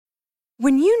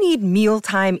When you need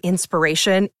mealtime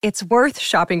inspiration, it's worth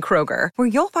shopping Kroger, where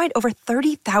you'll find over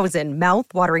 30,000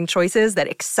 mouth-watering choices that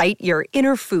excite your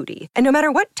inner foodie. And no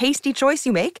matter what tasty choice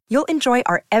you make, you'll enjoy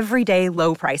our everyday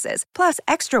low prices, plus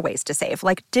extra ways to save,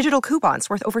 like digital coupons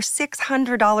worth over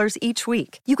 $600 each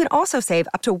week. You can also save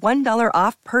up to $1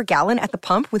 off per gallon at the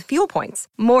pump with fuel points.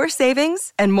 More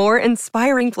savings and more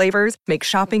inspiring flavors make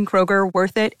shopping Kroger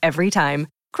worth it every time.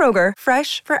 Kroger,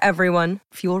 fresh for everyone.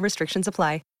 Fuel restrictions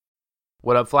apply.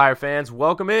 What up, Flyer fans?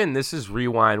 Welcome in. This is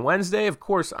Rewind Wednesday. Of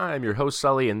course, I am your host,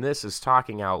 Sully, and this is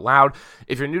Talking Out Loud.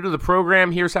 If you're new to the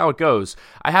program, here's how it goes.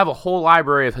 I have a whole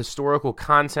library of historical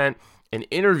content and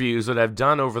interviews that I've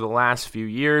done over the last few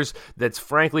years that's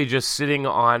frankly just sitting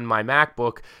on my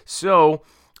MacBook. So,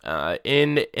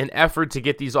 in an effort to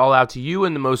get these all out to you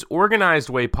in the most organized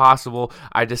way possible,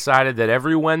 I decided that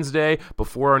every Wednesday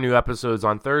before our new episodes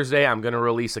on Thursday, I'm going to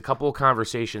release a couple of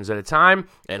conversations at a time,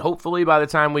 and hopefully by the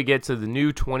time we get to the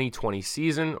new 2020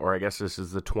 season, or I guess this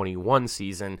is the 21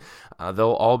 season,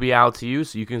 they'll all be out to you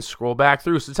so you can scroll back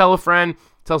through. So tell a friend,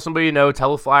 tell somebody you know,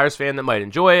 tell a Flyers fan that might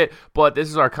enjoy it, but this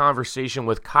is our conversation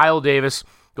with Kyle Davis,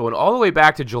 going all the way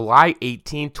back to July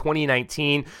 18,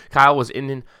 2019. Kyle was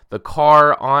in the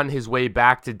car on his way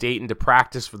back to Dayton to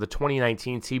practice for the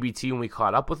 2019 TBT when we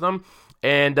caught up with him.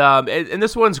 And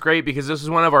this one's great because this is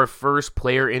one of our first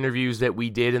player interviews that we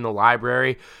did in the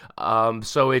library.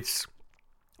 So it's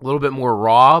a little bit more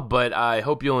raw, but I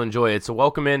hope you'll enjoy it. So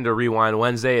welcome into Rewind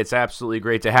Wednesday. It's absolutely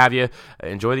great to have you.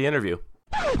 Enjoy the interview.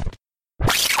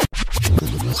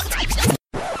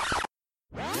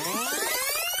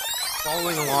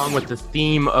 Following along with the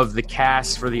theme of the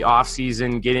cast for the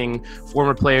offseason, getting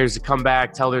former players to come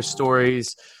back, tell their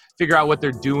stories, figure out what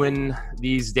they're doing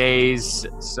these days.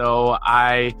 So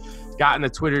I got in the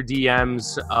Twitter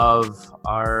DMs of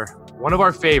one of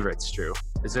our favorites, Drew.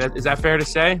 Is that fair to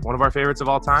say? One of our favorites of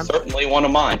all time? Certainly one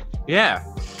of mine. Yeah.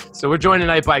 So we're joined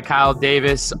tonight by Kyle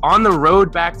Davis on the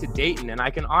road back to Dayton. And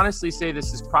I can honestly say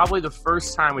this is probably the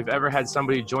first time we've ever had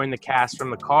somebody join the cast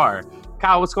from the car.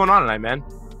 Kyle, what's going on tonight, man?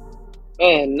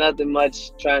 Man, nothing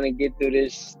much. Trying to get through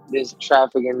this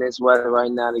traffic and this weather right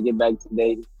now to get back to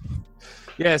Dayton.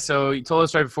 Yeah, so you told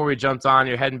us right before we jumped on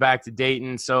you're heading back to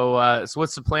Dayton. So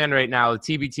what's the plan right now? The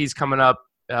TBT's coming up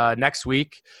next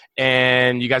week,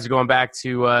 and you guys are going back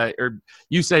to or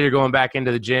you said you're going back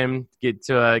into the gym, get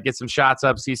some shots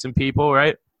up, see some people,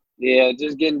 right? Yeah,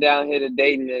 just getting down here to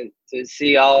Dayton to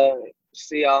see all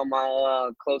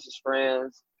my closest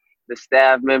friends, the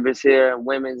staff members here,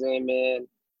 women's and men.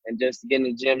 And just get in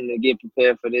the gym to get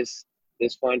prepared for this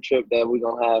fun trip that we're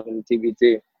going to have in the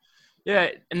TBT. Yeah.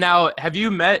 Now, have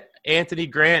you met Anthony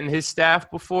Grant and his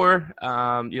staff before?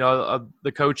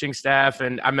 The coaching staff.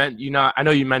 And I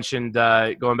know you mentioned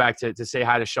going back to say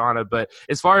hi to Shauna, but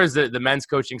as far as the men's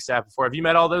coaching staff before, have you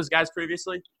met all those guys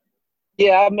previously?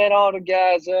 Yeah, I met all the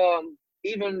guys.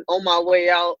 Even on my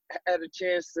way out, I had a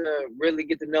chance to really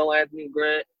get to know Anthony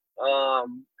Grant.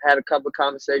 Had a couple of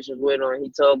conversations with him.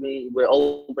 He told me with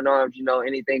open arms,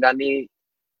 anything I need,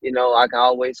 I can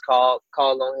always call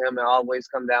on him and always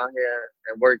come down here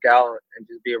and work out and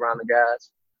just be around the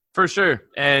guys. For sure.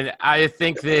 And I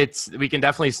think that we can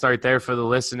definitely start there for the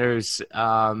listeners,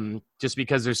 just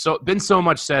because there's been so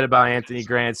much said about Anthony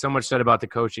Grant, so much said about the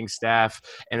coaching staff,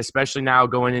 and especially now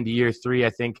going into year 3,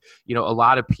 I think, a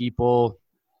lot of people,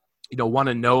 want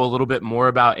to know a little bit more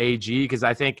about AG, because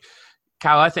I think –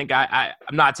 Kyle, I think I'm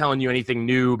not telling you anything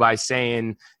new by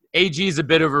saying AG is a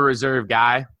bit of a reserved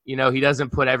guy. He doesn't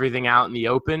put everything out in the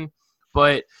open.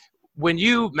 But when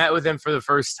you met with him for the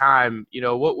first time,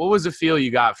 what was the feel you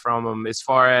got from him as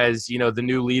far as, the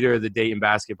new leader of the Dayton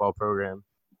basketball program?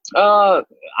 I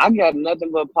got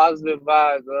nothing but positive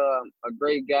vibes. A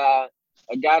great guy,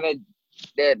 a guy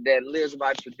that lives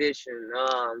by tradition.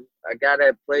 A guy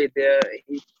that played there.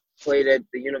 He played at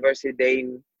the University of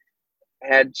Dayton.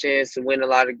 Had a chance to win a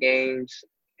lot of games,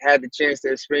 had the chance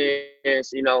to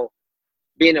experience,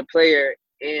 being a player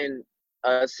and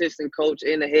an assistant coach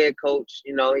and a head coach.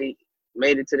 He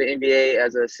made it to the NBA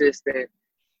as an assistant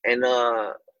and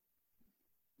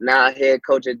now head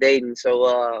coach at Dayton.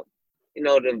 So,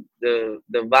 the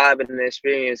vibe and the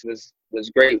experience was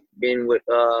great being with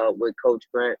Coach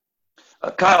Grant.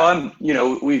 Kyle,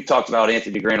 we've talked about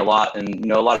Anthony Grant a lot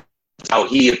and, a lot of how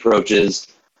he approaches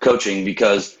coaching,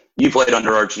 because you played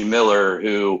under Archie Miller,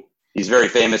 who he's very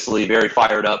famously very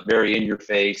fired up, very in your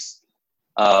face,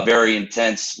 very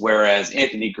intense, whereas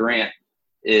Anthony Grant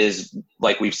is,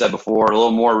 like we've said before, a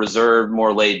little more reserved,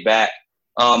 more laid back.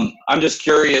 I'm just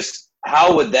curious,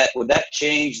 how would that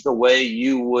change the way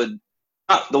you would –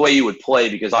 not the way you would play,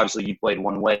 because obviously you played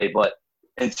one way, but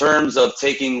in terms of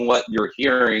taking what you're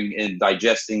hearing and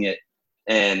digesting it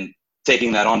and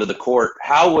taking that onto the court.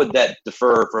 How would that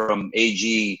differ from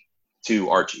AG to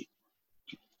Archie?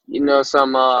 You know,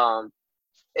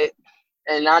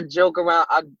 and I joke around.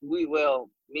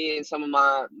 Me and some of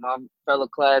my fellow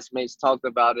classmates talked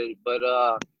about it, but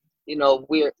you know,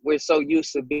 we're so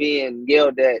used to being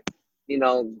yelled at, you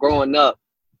know, growing up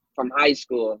from high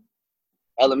school,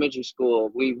 elementary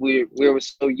school. We were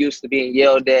so used to being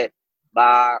yelled at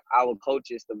by our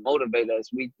coaches to motivate us.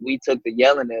 We took the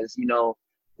yelling as, you know,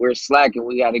 we're slacking.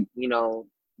 We got to, you know,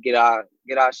 get our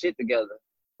shit together,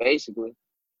 basically.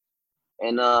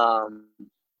 And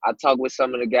I talked with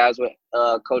some of the guys with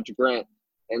Coach Grant,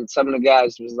 and some of the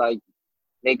guys was like,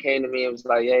 they came to me and was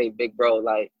like, "Hey, big bro,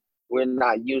 like, we're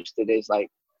not used to this. Like,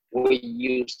 we're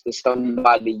used to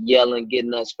somebody yelling,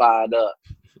 getting us fired up."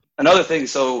 Another thing,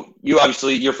 so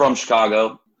you're from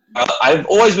Chicago. I've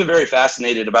always been very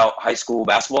fascinated about high school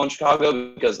basketball in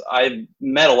Chicago because I've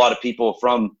met a lot of people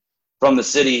from the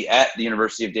city at the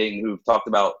University of Dayton who've talked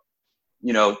about,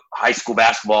 you know, high school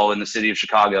basketball in the city of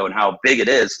Chicago and how big it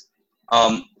is.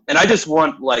 And I just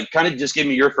want, like, kind of just give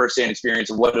me your firsthand experience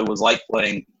of what it was like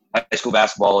playing high school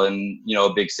basketball in, you know,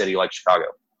 a big city like Chicago.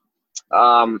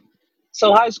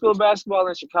 So high school basketball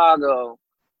in Chicago,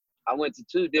 I went to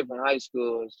 2 different high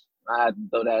schools. I had to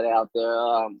throw that out there.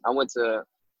 I went to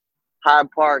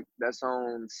Hyde Park, that's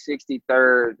on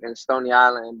 63rd and Stony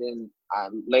Island. Then I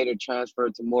later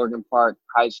transferred to Morgan Park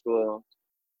High School.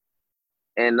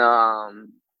 And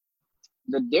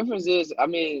the difference is, I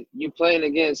mean, you're playing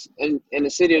against, in the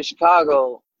city of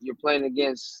Chicago, you're playing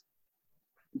against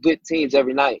good teams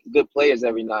every night, good players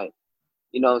every night.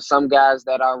 You know, some guys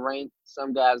that are ranked,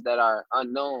 some guys that are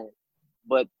unknown.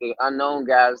 But the unknown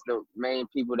guys, the main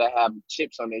people that have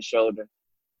chips on their shoulder.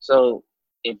 So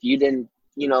if you didn't,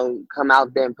 you know, come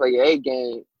out there and play your A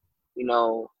game, you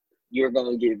know, you're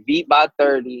going to get beat by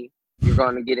 30. You're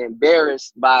going to get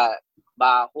embarrassed by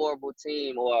a horrible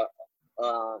team or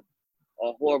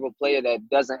a horrible player that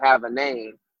doesn't have a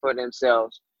name for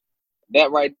themselves.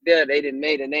 That right there, they didn't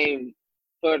made a name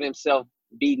for themselves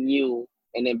beating you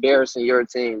and embarrassing your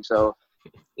team. So,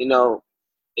 you know,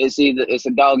 it's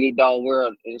a dog-eat-dog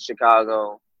world in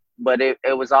Chicago, but it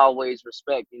was always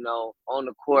respect. You know, on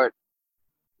the court,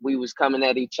 we was coming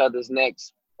at each other's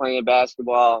necks playing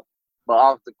basketball, but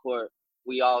off the court,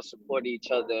 we all supported each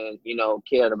other and, you know,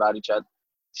 cared about each other.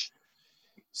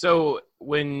 So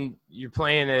when you're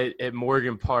playing at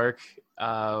Morgan Park,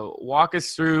 walk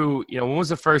us through, you know, when was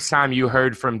the first time you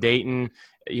heard from Dayton?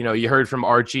 You know, you heard from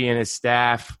Archie and his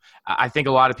staff. I think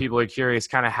a lot of people are curious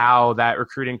kind of how that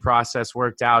recruiting process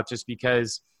worked out, just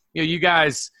because, you know, you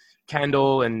guys,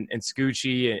 Kendall and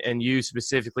Scoochie and you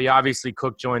specifically, obviously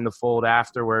Cook joined the fold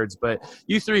afterwards, but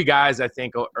you 3 guys I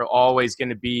think are always going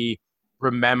to be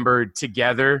remembered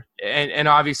together. And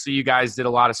obviously you guys did a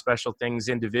lot of special things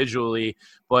individually,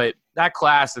 but that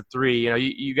class of 3, you know,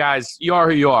 you guys, you are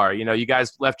who you are. You know, you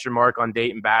guys left your mark on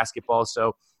Dayton basketball.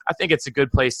 So I think it's a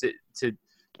good place to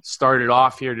start it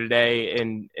off here today.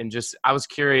 And just, I was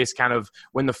curious kind of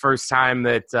when the first time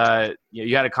that you know,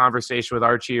 you had a conversation with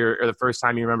Archie or the first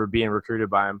time you remember being recruited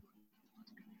by him.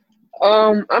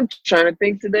 I'm trying to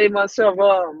think today myself.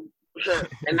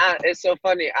 And it's so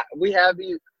funny. We have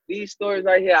these stories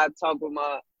right here. I talk with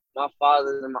my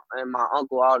father and my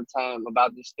uncle all the time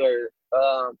about this story.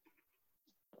 I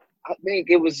think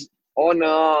it was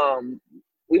on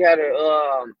we had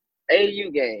a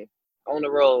AAU game on the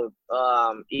road,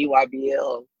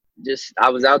 EYBL. Just I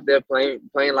was out there playing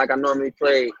like I normally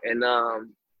play, and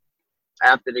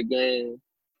after the game,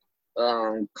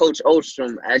 Coach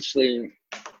Ostrom actually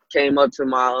came up to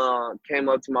my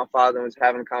father and was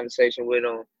having a conversation with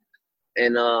him,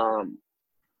 and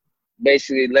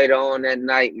basically later on that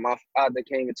night, my father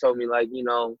came and told me, like, you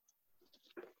know,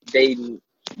 Dayton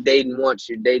wants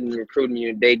you. Dayton recruiting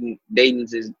you.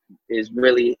 Dayton's is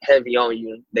really heavy on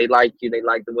you. They like you. They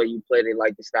like the way you play. They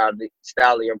like the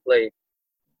style of your play.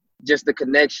 Just the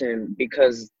connection,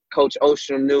 because Coach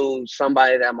Ostrom knew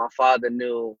somebody that my father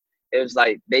knew. It was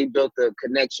like they built a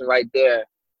connection right there.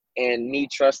 And me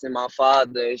trusting my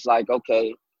father, it's like,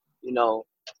 okay, you know,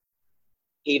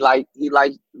 he likes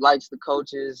the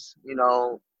coaches, you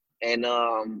know, and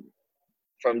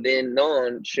from then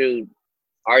on, shoot,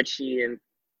 Archie and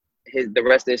the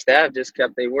rest of his staff just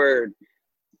kept their word.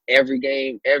 Every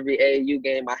game, every AAU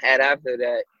game I had after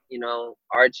that, you know,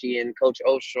 Archie and Coach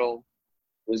Ostrom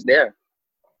was there.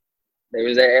 They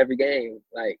was there every game,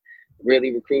 like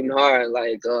really recruiting hard.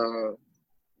 Like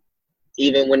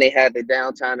even when they had the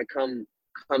downtime to come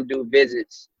do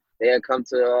visits, they had come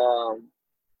to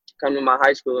my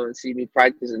high school and see me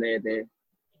practice and everything.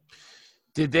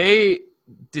 Did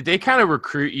did they kind of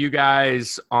recruit you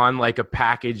guys on like a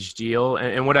package deal?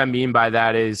 And what I mean by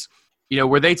that is,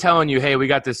 were they telling you, hey, we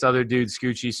got this other dude,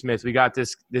 Scoochie Smith, we got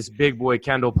this big boy,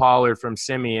 Kendall Pollard from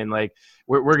Simi, and like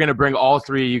we're going to bring all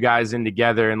three of you guys in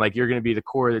together, and like you're going to be the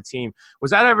core of the team.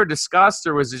 Was that ever discussed,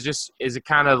 or is it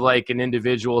kind of like an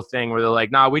individual thing where they're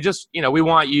like, nah, we just, we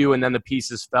want you, and then the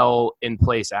pieces fell in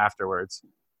place afterwards?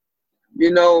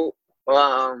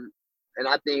 And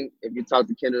I think if you talk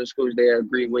to Kendall and Scooch, they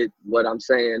agree with what I'm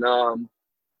saying. I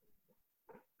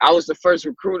was the first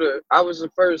recruiter. I was the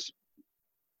first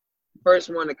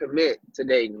one to commit to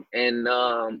Dayton. And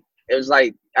it was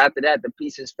like after that, the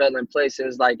pieces fell in place. It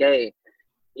was like, hey,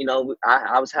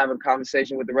 I was having a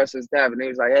conversation with the rest of the staff, and they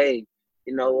was like, hey,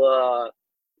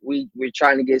 we're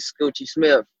trying to get Scoochie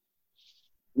Smith.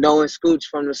 Knowing Scooch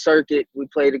from the circuit, we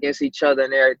played against each other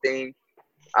and everything.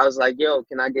 I was like, yo,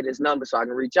 can I get his number so I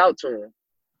can reach out to him?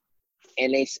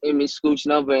 And they sent me Scooch's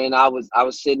number, and I was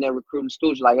sitting there recruiting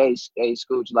Scooch, like, hey,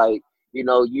 Scooch, like,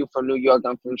 you from New York,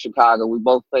 I'm from Chicago. We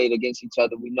both played against each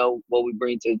other. We know what we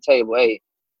bring to the table. Hey,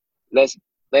 let's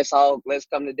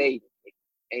come to Dayton.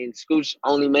 And Scooch's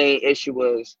only main issue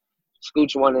was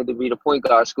Scooch wanted to be the point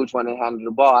guard. Scooch wanted to handle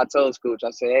the ball. I told Scooch,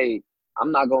 I said, hey,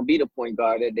 I'm not gonna be the point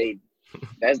guard at Dayton.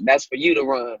 That's for you to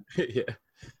run. Yeah.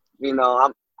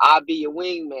 I'll be your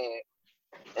wingman.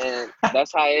 And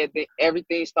that's how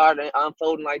everything started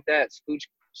unfolding like that.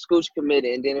 Scooch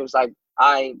committed. And then it was like,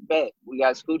 I bet. We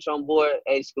got Scooch on board.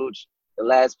 Hey, Scooch, the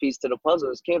last piece to the puzzle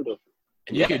is Kendall.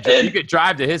 And you could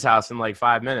drive to his house in like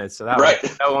 5 minutes. So that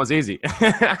one was easy.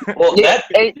 Well,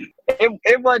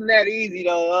 it wasn't that easy,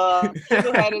 though.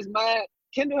 Kendall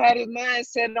had his mind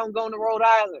set on going to Rhode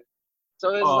Island. So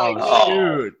it's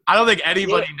dude, I don't think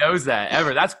anybody knows that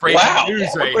ever. That's breaking news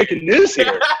right breaking news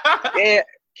here. Yeah,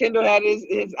 Kendall had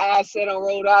his eyes set on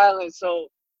Rhode Island. So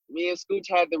me and Scooch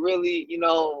had to really,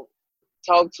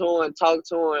 talk to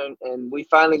him, and we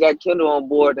finally got Kendall on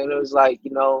board. And it was like,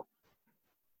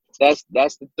 that's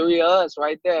the three of us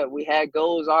right there. We had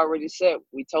goals already set.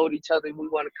 We told each other we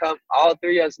want to come. All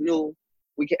three of us knew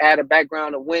we could add a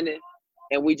background of winning,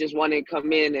 and we just wanted to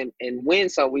come in and win.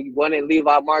 So we wanted to leave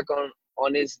our mark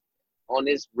on this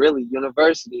really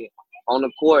university on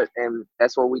the court, and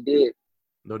that's what we did.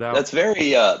 No doubt. That's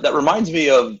very that reminds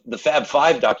me of the Fab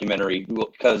Five documentary,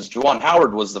 because Juwan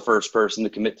Howard was the first person to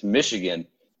commit to Michigan,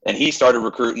 and he started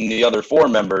recruiting the other four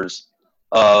members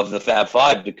of the Fab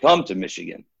Five to come to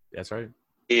Michigan. That's right.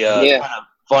 Kind of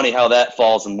funny how that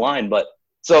falls in line. But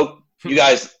so you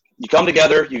come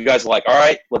together, you guys are like, all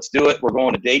right, let's do it. We're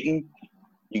going to Dayton.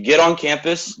 You get on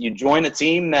campus, you join a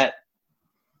team that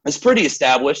is pretty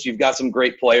established. You've got some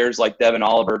great players like Devin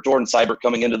Oliver, Jordan Seibert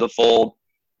coming into the fold,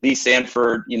 Lee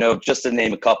Sanford, just to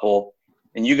name a couple.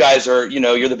 And you guys are,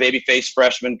 you're the babyface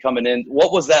freshman coming in.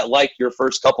 What was that like your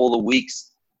first couple of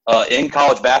weeks in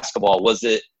college basketball? Was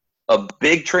it a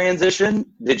big transition?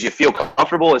 Did you feel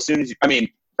comfortable as soon as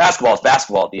basketball is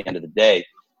basketball at the end of the day,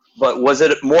 but was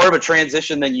it more of a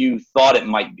transition than you thought it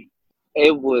might be?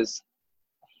 It was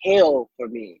hell for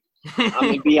me. I'm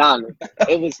going to be honest.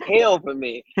 It was hell for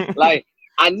me. Like,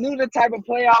 I knew the type of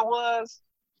player I was.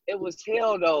 It was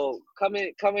hell, though,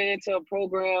 coming into a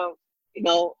program,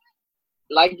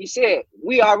 like you said,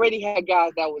 we already had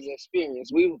guys that was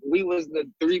experienced. We was the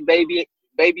three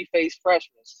baby-faced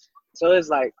freshmen. So it's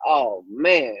like, oh,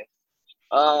 man.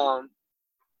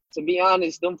 To be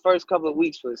honest, them first couple of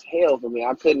weeks was hell for me.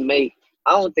 I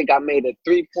don't think I made a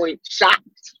three-point shot.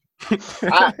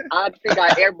 I think I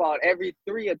airballed every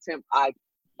three attempt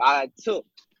I took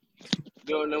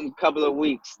during them couple of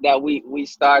weeks that we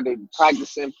started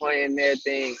practicing, playing their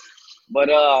thing. But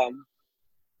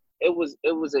it was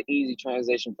an easy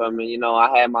transition for me.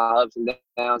 I had my ups and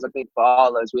downs. I think for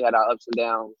all of us, we had our ups and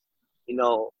downs.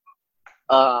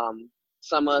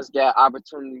 Some of us got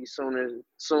opportunities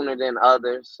sooner than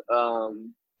others.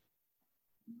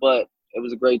 But it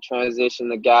was a great transition.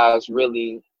 The guys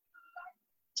really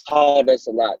taught us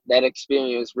a lot. That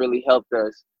experience really helped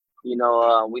us. We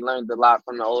learned a lot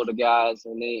from the older guys,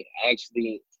 and they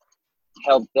actually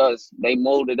helped us. They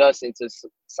molded us into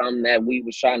something that we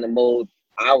was trying to mold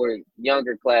our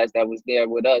younger class that was there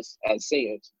with us as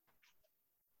seniors.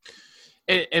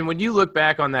 And when you look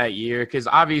back on that year, because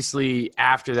obviously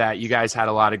after that, you guys had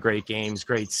a lot of great games,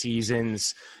 great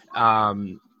seasons.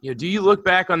 Do you look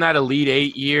back on that Elite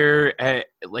Eight year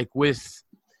with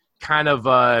kind of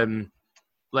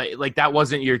like that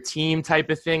wasn't your team type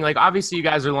of thing? Like, obviously you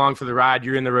guys are along for the ride.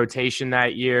 You're in the rotation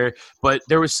that year, but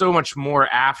there was so much more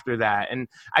after that. And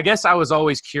I guess I was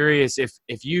always curious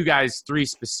if you guys three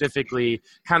specifically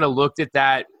kind of looked at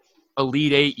that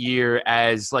Elite Eight year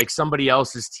as like somebody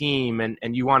else's team,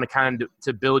 and you want to kind of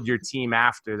to build your team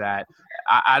after that.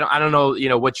 I don't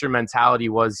know, what your mentality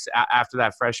was after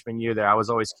that freshman year there. I was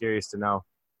always curious to know.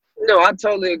 No, I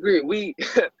totally agree. We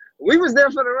we was there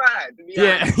for the ride, to be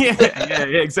honest. Yeah,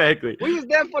 exactly. We was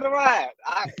there for the ride.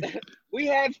 We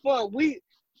had fun.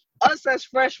 Us as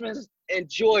freshmen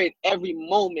enjoyed every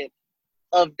moment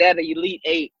of that Elite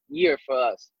Eight year for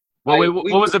us. Well,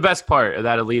 what was the best part of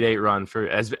that Elite Eight run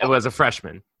as a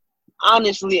freshman?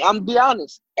 Honestly, I'm be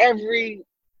honest. Every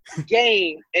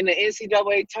game in the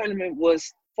NCAA tournament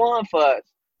was fun for us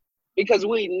because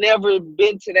we'd never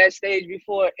been to that stage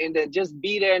before, and to just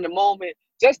be there in the moment,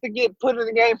 just to get put in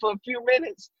the game for a few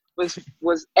minutes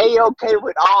was A-okay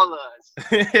with all of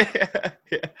us.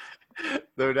 Yeah,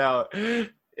 no doubt.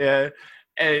 Yeah,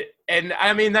 and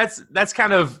I mean that's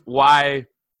kind of why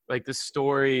like the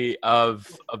story of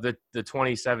the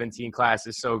 2017 class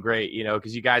is so great,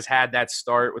 because you guys had that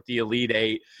start with the Elite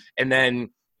Eight, and then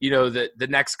the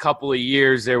next couple of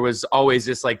years there was always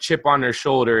this like chip on their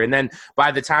shoulder, and then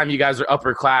by the time you guys were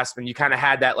upperclassmen, you kind of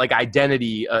had that like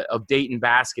identity of Dayton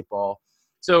basketball.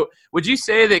 So would you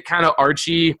say that kind of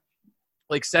Archie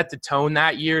like set the tone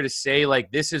that year to say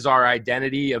like this is our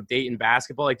identity of Dayton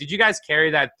basketball? Like, did you guys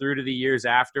carry that through to the years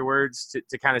afterwards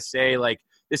to kind of say like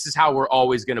this is how we're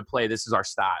always going to play, this is our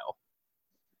style?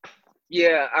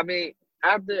 Yeah, I mean,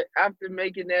 after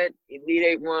making that Elite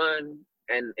Eight run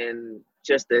and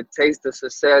just the taste of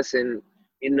success and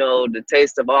the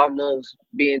taste of almost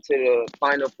being to the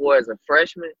Final Four as a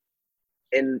freshman,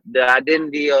 and the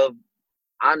identity of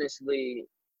honestly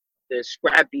the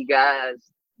scrappy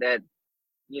guys that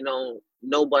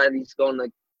nobody's gonna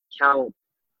count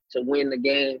to win the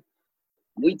game,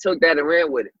 we took that and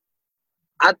ran with it.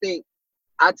 I think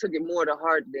I took it more to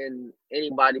heart than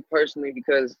anybody personally,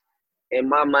 because in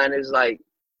my mind it's like,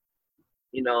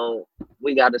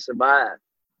 we got to survive.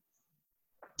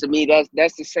 To me,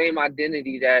 that's the same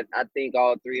identity that I think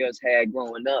all three of us had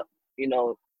growing up,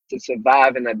 to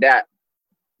survive and adapt.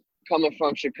 Coming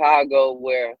from Chicago,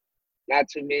 where not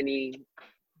too many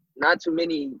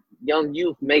young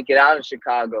youth make it out of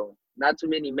Chicago. Not too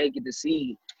many make it to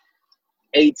see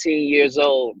 18 years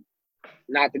old,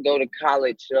 not to go to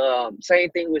college. Same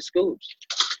thing with Scoops.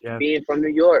 Yeah. Being from New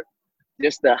York,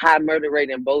 just the high murder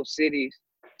rate in both cities.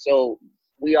 So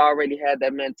we already had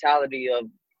that mentality of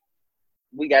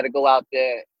we got to go out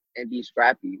there and be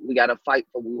scrappy. We got to fight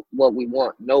for what we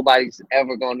want. Nobody's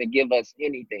ever going to give us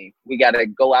anything. We got to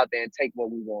go out there and take what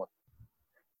we want.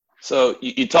 So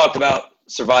you talked about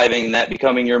surviving and that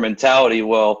becoming your mentality.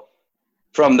 Well,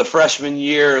 from the freshman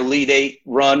year Elite Eight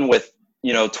run with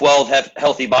 12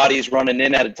 healthy bodies running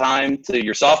in at a time to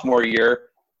your sophomore year,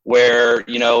 where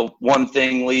one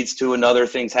thing leads to another,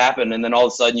 things happen, and then all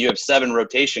of a sudden you have 7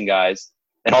 rotation guys,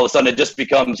 and all of a sudden it just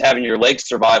becomes having your legs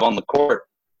survive on the court.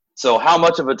 So how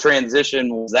much of a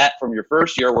transition was that from your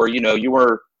first year, where you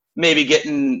were maybe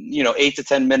getting 8 to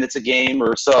 10 minutes a game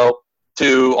or so,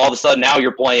 to all of a sudden now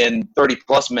you're playing 30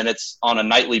 plus minutes on a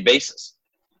nightly basis?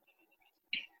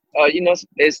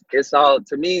 It's all,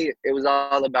 to me, it was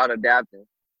all about adapting.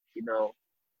 You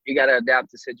got to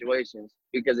adapt to situations,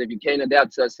 because if you can't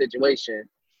adapt to a situation,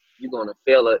 you're going to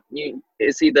fail it.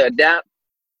 It's either adapt.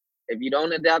 If you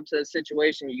don't adapt to a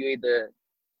situation, you either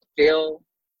fail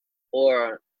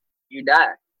or you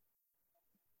die.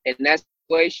 In that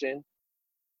situation,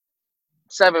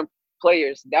 7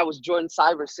 players, that was Jordan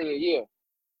Sivers' senior year.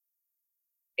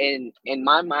 And in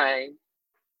my mind,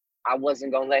 I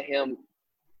wasn't going to let him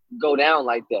go down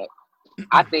like that.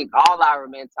 I think all our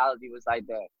mentality was like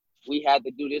that. We had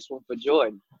to do this one for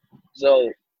Jordan. So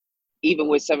even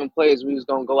with 7 players, we was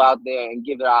going to go out there and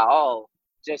give it our all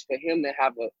just for him to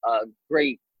have a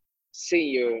great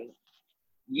senior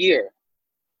year.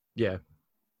 Yeah.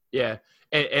 Yeah.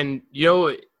 And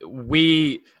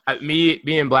me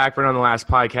and Blackburn on the last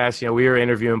podcast, we were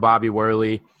interviewing Bobby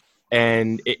Worley,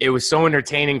 and it was so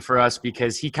entertaining for us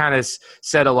because he kind of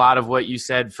said a lot of what you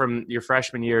said from your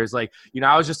freshman years. Like,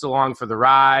 I was just along for the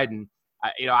ride, and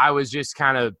I was just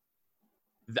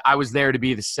I was there to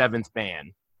be the 7th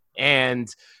man. And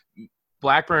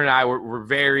Blackburn and I were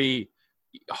very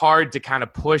hard to kind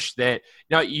of push that.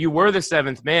 You were the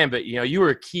 7th man, but you were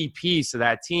a key piece of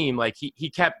that team. Like he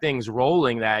kept things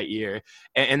rolling that year,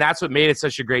 and that's what made it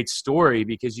such a great story,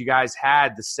 because you guys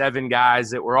had the 7 guys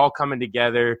that were all coming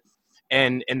together,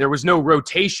 and there was no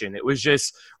rotation. It was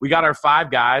just, we got our 5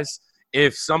 guys.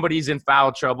 If somebody's in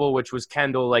foul trouble, which was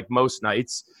Kendall, like most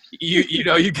nights, you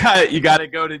got to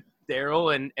go to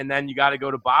Daryl, and then you got to go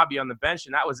to Bobby on the bench,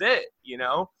 and that was it.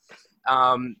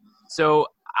 So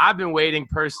I've been waiting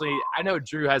personally. I know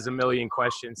Drew has a million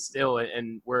questions still,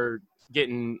 and we're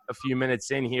getting a few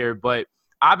minutes in here, but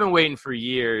I've been waiting for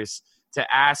years to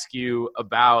ask you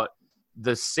about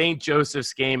the St.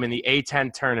 Joseph's game in the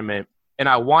A-10 tournament, and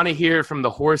I want to hear from the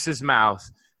horse's mouth.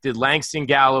 Did Langston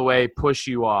Galloway push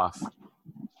you off?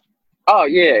 Oh,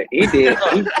 yeah, he did.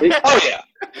 Oh, yeah.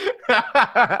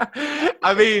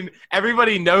 I mean,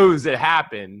 everybody knows it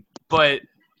happened, but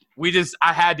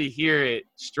I had to hear it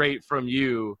straight from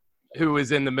you, who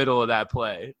was in the middle of that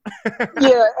play.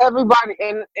 Yeah, everybody,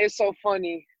 and it's so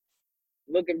funny.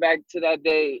 Looking back to that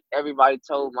day, everybody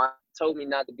told me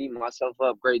not to beat myself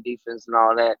up, great defense and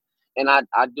all that. And I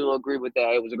do agree with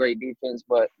that. It was a great defense,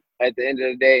 but at the end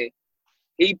of the day,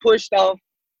 he pushed off,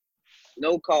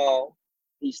 no call.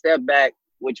 He stepped back,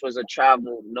 which was a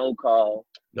travel, no call.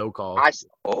 No call. I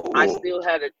still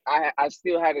had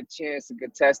a chance to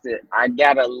contest it. I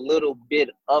got a little bit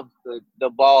of the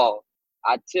ball.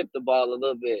 I tipped the ball a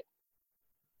little bit.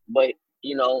 But,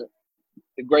 you know,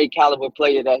 the great caliber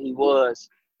player that he was,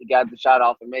 he got the shot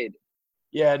off and made it.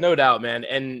 Yeah, no doubt, man.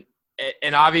 And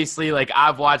obviously, like,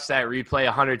 I've watched that replay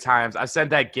 100 times. I sent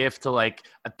that GIF to like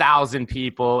 1,000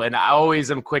 people, and I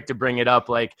always am quick to bring it up.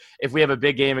 Like, if we have a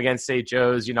big game against St.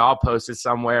 Joe's, you know, I'll post it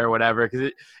somewhere or whatever,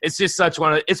 because it's just it's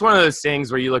one of those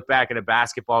things where you look back at a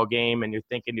basketball game and you're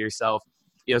thinking to yourself,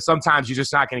 you know, sometimes you're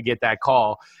just not going to get that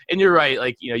call. And you're right,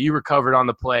 like, you know, you recovered on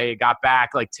the play, got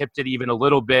back, like tipped it even a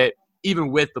little bit, even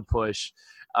with the push.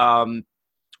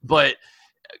 But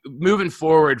moving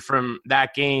forward from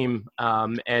that game,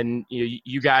 and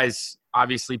you guys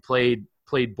obviously played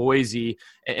Boise,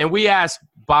 and we asked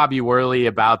Bobby Worley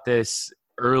about this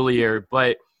earlier,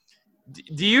 but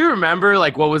do you remember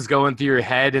like what was going through your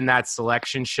head in that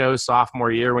selection show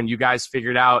sophomore year when you guys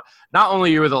figured out not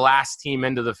only you were the last team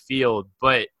into the field,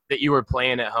 but that you were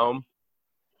playing at home?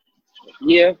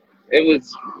 Yeah, it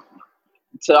was,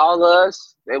 to all of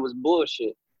us, it was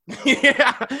bullshit.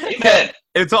 Yeah. Amen.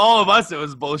 And to all of us, it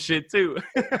was bullshit too.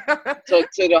 So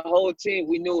to the whole team,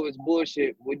 we knew it was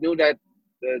bullshit. We knew that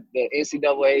the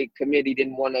NCAA committee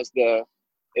didn't want us there.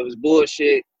 It was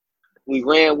bullshit. We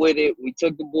ran with it. We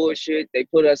took the bullshit. They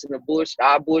put us in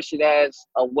our bullshit ass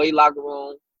away locker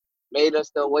room, made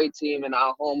us the away team in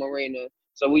our home arena.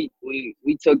 So we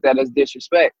took that as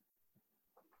disrespect.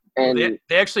 And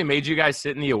they actually made you guys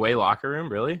sit in the away locker room,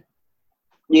 really?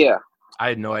 Yeah. I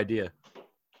had no idea.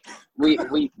 They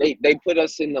put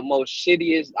us in the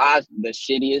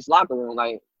shittiest locker room.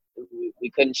 Like we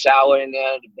couldn't shower in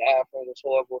there. The bathroom was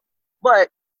horrible. But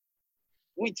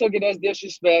we took it as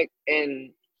disrespect, and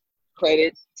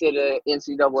credit to the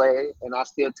NCAA, and I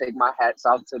still take my hats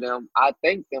off to them. I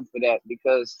thank them for that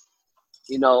because,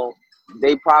 you know,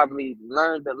 they probably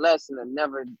learned the lesson and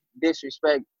never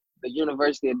disrespect the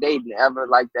University of Dayton ever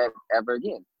like that ever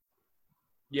again.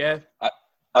 Yeah.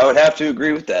 I would have to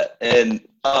agree with that. And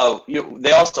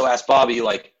they also asked Bobby,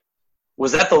 like,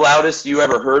 was that the loudest you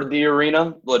ever heard the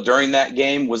arena during that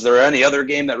game? Was there any other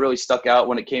game that really stuck out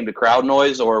when it came to crowd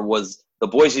noise, or was the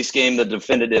Boise game the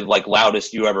definitive, like,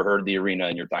 loudest you ever heard the arena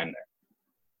in your time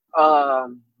there?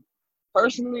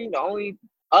 Personally, the only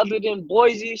other than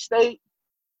Boise State,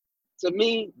 to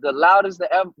me, the loudest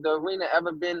the arena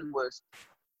ever been was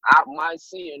our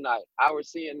senior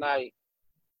night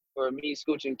for me,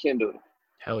 Scooch, and Kendall.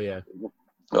 Hell yeah.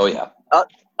 Oh, yeah.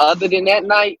 Other than that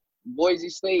night, Boise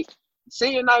State.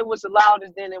 Senior night was the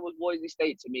loudest, then it was Boise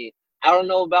State to me. I don't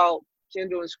know about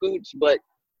Kendall and Scooch, but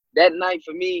that night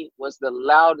for me was the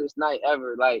loudest night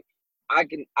ever. Like, I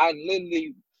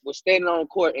literally was standing on the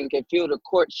court and could feel the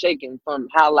court shaking from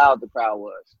how loud the crowd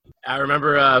was. I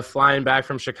remember flying back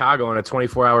from Chicago on a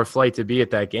 24-hour flight to be at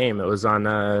that game. It was on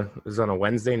a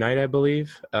Wednesday night, I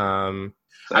believe.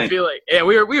 I feel like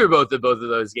we were both at both of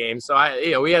those games, so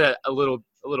we had a little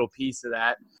piece of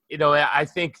that. You know, I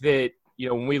think that, you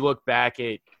know, when we look back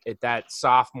at that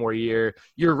sophomore year,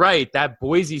 you're right. That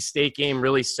Boise State game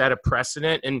really set a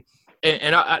precedent, and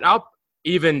I'll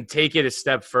even take it a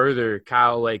step further,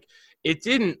 Kyle. Like,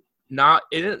 it not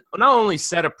only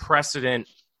set a precedent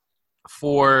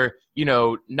for, you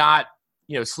know, not,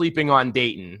 you know, sleeping on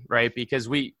Dayton, right? Because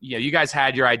you guys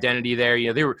had your identity there. You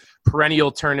know, they were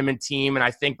perennial tournament team. And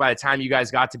I think by the time you guys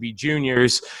got to be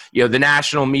juniors, you know, the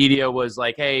national media was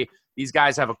like, hey, these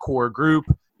guys have a core group.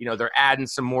 You know, they're adding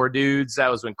some more dudes. That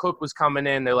was when Cook was coming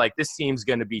in. They're like, this team's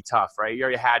going to be tough, right? You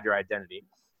already had your identity.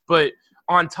 But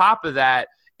on top of that,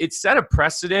 it set a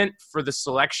precedent for the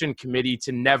selection committee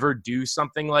to never do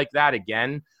something like that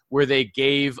again, where they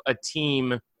gave a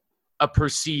team a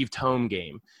perceived home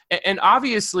game. And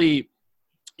obviously,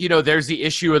 you know, there's the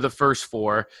issue of the first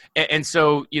four. And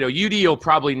so, you know, UD will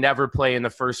probably never play in the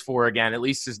first four again, at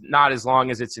least not as long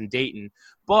as it's in Dayton.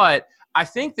 But I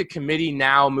think the committee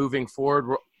now moving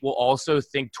forward will also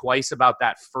think twice about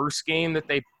that first game that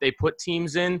they put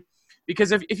teams in.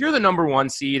 Because if you're the number one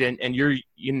seed and you're,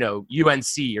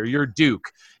 UNC or you're Duke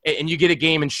and you get a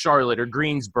game in Charlotte or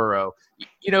Greensboro,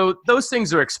 those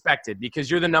things are expected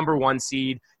because you're the number one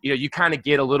seed. You kind of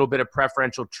get a little bit of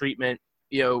preferential treatment.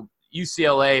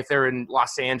 UCLA, if they're in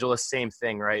Los Angeles, same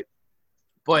thing, right?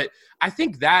 But I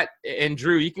think that, and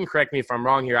Drew, you can correct me if I'm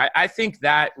wrong here, I think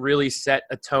that really set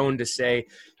a tone to say,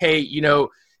 hey,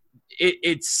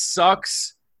 it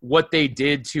sucks what they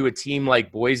did to a team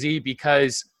like Boise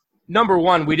because – number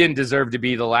one, we didn't deserve to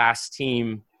be the last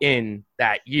team in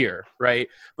that year, right?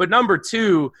 But number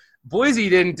two, Boise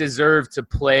didn't deserve to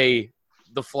play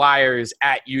the Flyers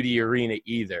at UD Arena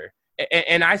either.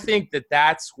 And I think that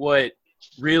that's what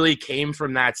really came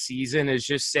from that season is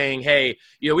just saying, hey,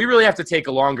 we really have to take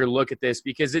a longer look at this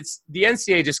because it's the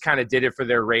NCAA just kind of did it for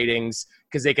their ratings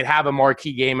because they could have a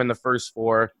marquee game in the first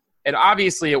four. And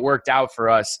obviously it worked out for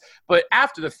us. But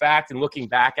after the fact and looking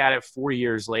back at it 4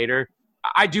 years later,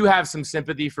 I do have some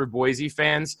sympathy for Boise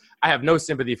fans. I have no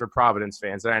sympathy for Providence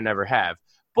fans, and I never have.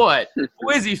 But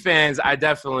Boise fans, I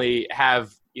definitely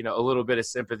have, a little bit of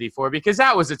sympathy for because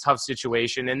that was a tough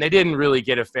situation, and they didn't really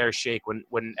get a fair shake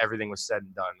when everything was said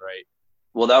and done, right?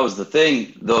 Well, that was the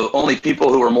thing. The only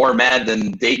people who were more mad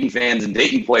than Dayton fans and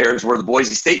Dayton players were the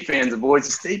Boise State fans and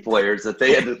Boise State players that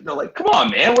they're like, come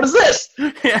on, man, what is this?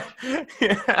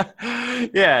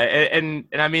 Yeah. And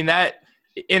I mean, that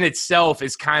in itself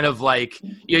is kind of like,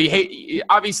 you hate,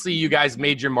 obviously you guys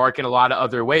made your mark in a lot of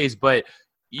other ways, but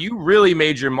you really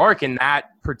made your mark in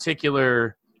that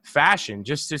particular fashion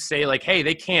just to say like, hey,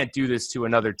 they can't do this to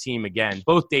another team again,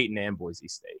 both Dayton and Boise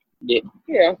State.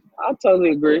 Yeah, I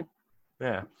totally agree.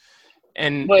 Yeah.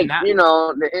 But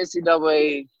the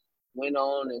NCAA went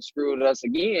on and screwed us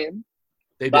again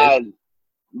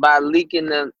by leaking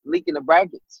the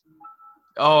brackets.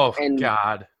 Oh,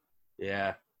 God.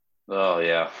 Yeah. Oh,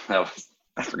 yeah.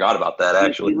 I forgot about that,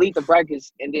 actually. We leaked the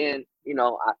brackets, and then,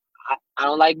 I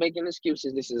don't like making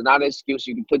excuses. This is not an excuse.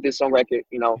 You can put this on record.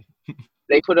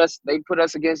 They put us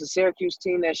against a Syracuse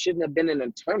team that shouldn't have been in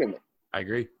a tournament. I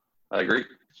agree.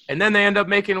 And then they end up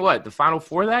making what, the Final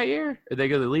Four that year? Did they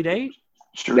go to the Elite Eight?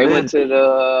 Sure they did. went to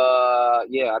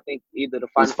I think either the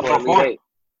Final Four or Elite Eight.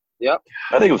 Yep.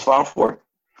 I think it was Final Four.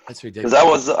 That's ridiculous.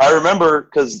 Because I remember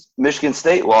because Michigan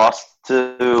State lost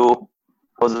to,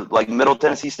 was it like Middle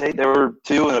Tennessee State? They were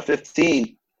 2 and a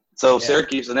 15. So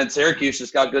Syracuse, and then Syracuse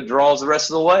just got good draws the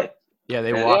rest of the way. Yeah,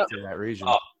 they walked through that region.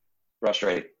 Oh,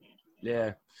 frustrating.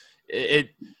 Yeah.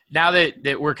 Now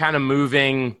that we're kind of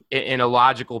moving in a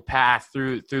logical path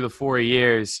through the 4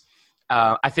 years,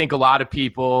 I think a lot of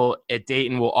people at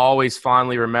Dayton will always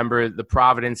fondly remember the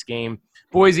Providence game.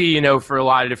 Boise, for a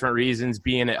lot of different reasons,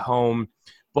 being at home.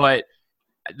 But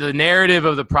the narrative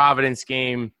of the Providence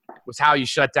game was how you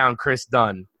shut down Chris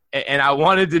Dunn. And I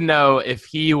wanted to know if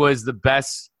he was the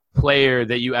best player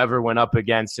that you ever went up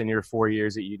against in your 4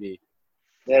 years at UD.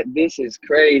 This is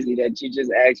crazy that you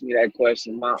just asked me that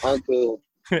question. My uncle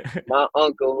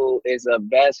who is a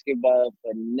basketball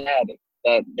fanatic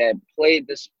that played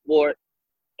the sport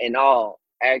and all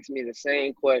asked me the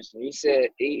same question. He said,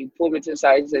 he pulled me to the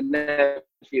side. He said,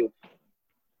 nephew,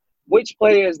 which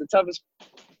player is the toughest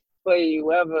player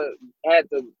you ever had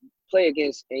to play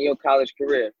against in your college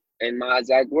career? And my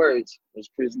exact words was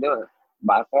Chris Dunn,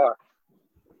 by far.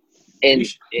 And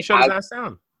he shut his ass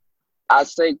down. I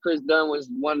say Chris Dunn was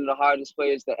one of the hardest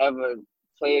players to ever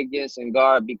play against and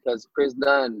guard because Chris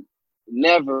Dunn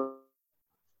never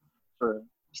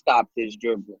stopped his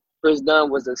dribble. Chris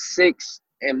Dunn was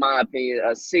in my opinion,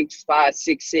 a 6'5",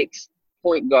 6'6"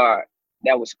 point guard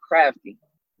that was crafty,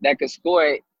 that could score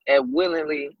it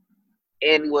willingly,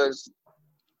 and was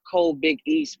Cole Big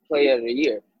East Player of the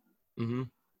Year. Mm-hmm.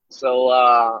 So,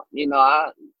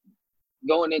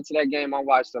 going into that game, I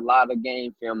watched a lot of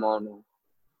game film on him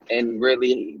and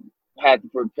really had to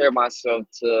prepare myself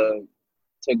to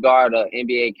guard an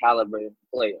NBA caliber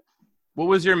player. What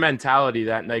was your mentality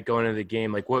that night going into the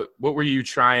game? Like, what were you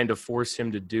trying to force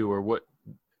him to do, or what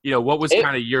was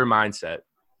kind of your mindset?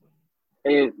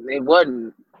 It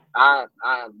wasn't.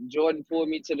 Jordan pulled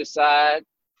me to the side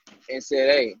and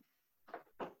said, "Hey,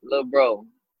 little bro,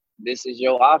 this is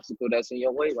your obstacle that's in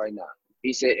your way right now."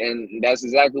 He said, and that's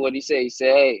exactly what he said. He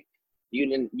said, "Hey, you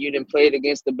didn't play it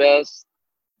against the best.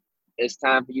 It's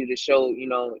time for you to show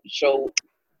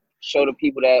the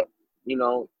people that,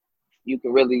 you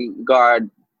can really guard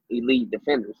elite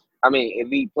players."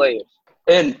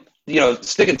 And,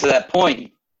 sticking to that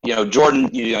point, Jordan,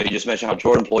 you just mentioned how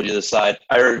Jordan pulled you to the side.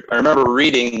 I remember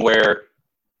reading where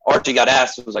Archie got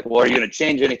asked, it was like, well, are you going to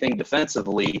change anything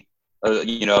defensively?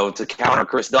 to counter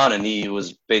Chris Dunn, and he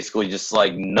was basically just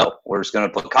like, no, we're just going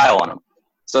to put Kyle on him.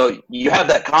 So you have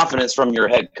that confidence from your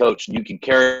head coach, and you can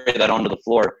carry that onto the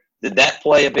floor. Did that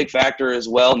play a big factor as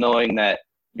well, knowing that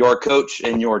your coach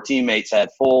and your teammates had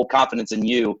full confidence in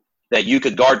you that you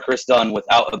could guard Chris Dunn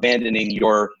without abandoning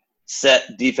your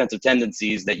set defensive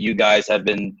tendencies that you guys have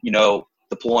been,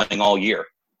 deploying all year?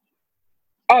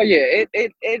 Oh yeah,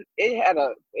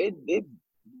 it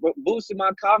boosted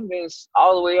my confidence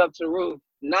all the way up to the roof.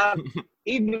 Not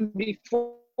even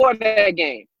before that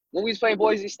game when we was playing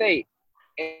Boise State,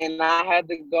 and I had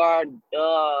to guard.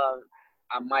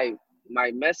 I might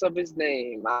mess up his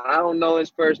name. I don't know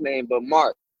his first name, but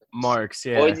Marks,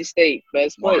 yeah. Boise State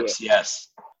best player. Marks, yes.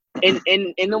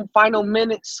 In them final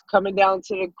minutes, coming down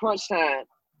to the crunch time,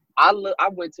 I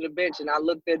went to the bench and I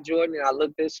looked at Jordan and I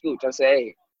looked at Scooch. I said,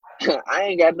 "Hey, I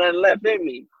ain't got nothing left in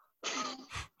me."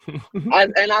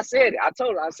 I said it. I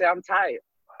told her, I said, "I'm tired.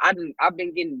 I've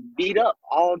been getting beat up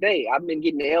all day. I've been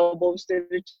getting elbows to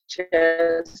the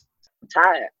chest. I'm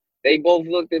tired." They both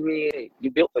looked at me. "Hey,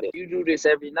 you built for this. You do this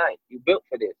every night. You built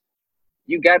for this.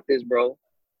 You got this, bro."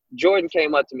 Jordan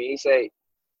came up to me.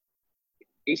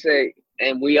 He said,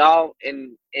 and we all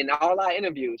in all our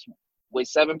interviews with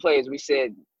 7 players, we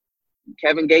said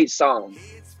Kevin Gates' song,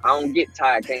 "I Don't Get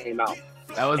Tired," came out.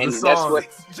 That was And the song.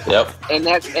 Yep. And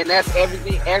that's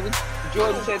everything.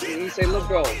 Jordan said to me, he said, "Look,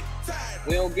 bro,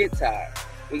 we don't get tired.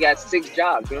 We got 6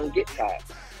 jobs. We don't get tired."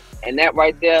 And that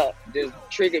right there just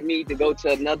triggered me to go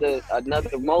to another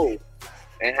mode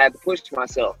and had to push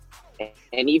myself.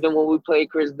 And even when we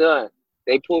played Chris Dunn,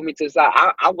 they pulled me to the side.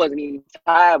 I wasn't even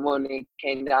tired when they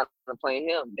came down to playing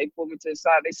him. They pulled me to the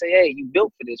side. They say, "Hey, you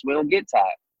built for this. We don't get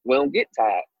tired. We don't get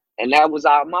tired." And that was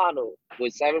our motto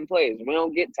with 7 players. We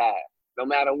don't get tired. No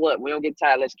matter what, we don't get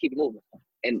tired. Let's keep moving.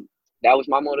 And that was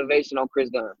my motivation on Chris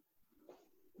Dunn.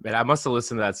 Man, I must have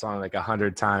listened to that song like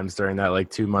 100 times during that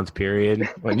 2-month period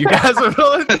when you guys were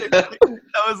rolling. That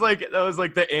was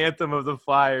like the anthem of the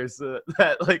Flyers.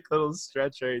 That little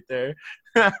stretch right there.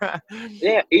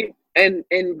 Yeah,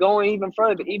 and going even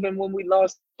further, even when we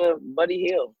lost to Buddy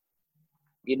Hield,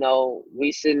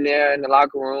 we sitting there in the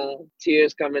locker room,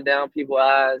 tears coming down people's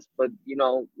eyes, but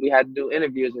we had to do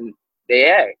interviews, and they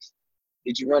asked,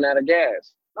 "Did you run out of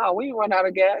gas?" No, we didn't run out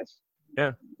of gas.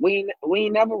 Yeah. We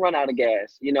ain't never run out of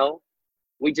gas,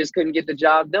 We just couldn't get the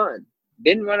job done.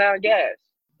 Didn't run out of gas.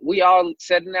 We all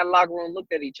sat in that locker room,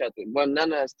 looked at each other. Well,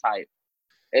 none of us tired.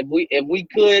 If we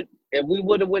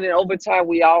would have went in overtime,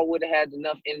 we all would have had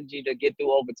enough energy to get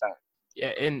through overtime.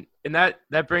 Yeah, and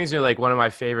that brings me to one of my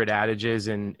favorite adages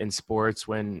in sports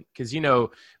because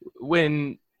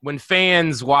when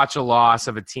fans watch a loss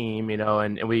of a team,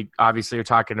 and we obviously are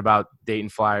talking about Dayton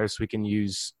Flyers, so we can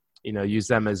use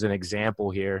them as an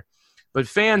example here. But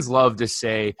fans love to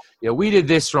say, we did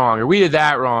this wrong, or we did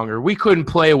that wrong, or we couldn't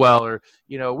play well, or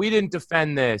we didn't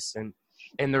defend this.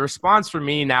 And the response for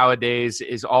me nowadays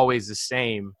is always the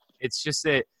same. It's just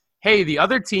that, hey, the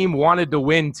other team wanted to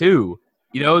win too.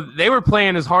 They were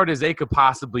playing as hard as they could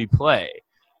possibly play.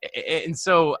 And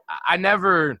so I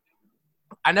never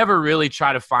really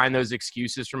try to find those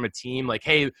excuses from a team like,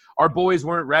 hey, our boys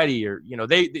weren't ready, or,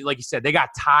 they like you said, they got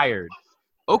tired.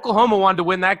 Oklahoma wanted to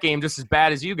win that game just as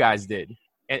bad as you guys did.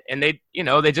 And they,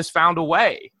 they just found a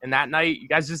way. And that night, you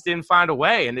guys just didn't find a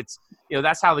way. And it's,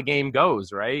 that's how the game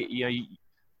goes, right? You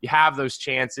have those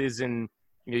chances and,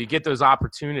 you get those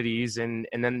opportunities and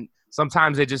then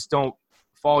sometimes they just don't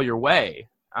fall your way.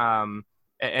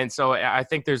 And so I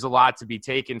think there's a lot to be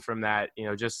taken from that,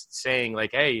 just saying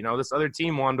like, hey, this other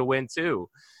team wanted to win too.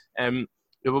 And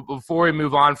before we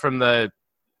move on from the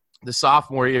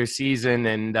sophomore year season,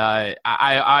 and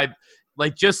I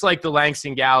like just like the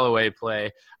Langston Galloway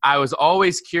play, I was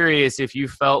always curious if you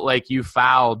felt like you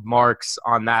fouled Marks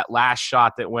on that last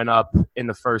shot that went up in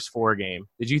the first 4 game.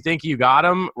 Did you think you got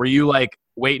him? Were you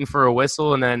waiting for a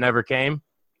whistle and then it never came?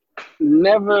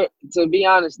 Never, to be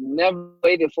honest, never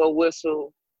waited for a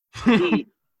whistle. And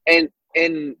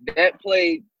that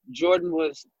play, Jordan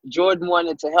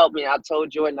wanted to help me. I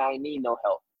told Jordan I didn't need no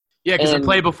help. Yeah, because the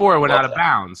play before it went out of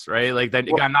bounds, right? Like that,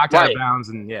 it got knocked out of bounds,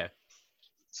 and yeah.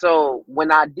 So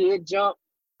when I did jump,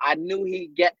 I knew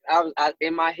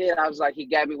in my head, I was like, he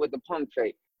got me with the pump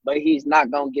fake, but he's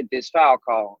not gonna get this foul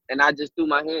call. And I just threw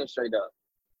my hand straight up.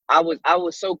 I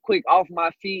was so quick off my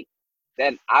feet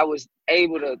that I was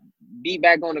able to be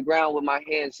back on the ground with my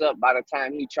hands up by the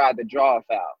time he tried to draw a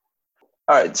foul.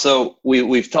 All right, so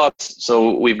we've talked.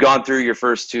 So we've gone through your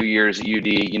first 2 years at UD.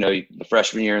 The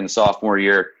freshman year and the sophomore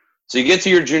year. So you get to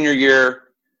your junior year.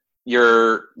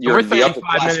 you're we're the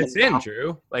 35 minutes in, now.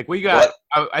 Drew. Like we got,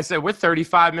 I said we're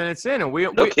 35 minutes in, and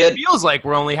it feels like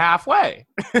we're only halfway.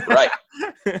 Right.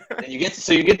 And you get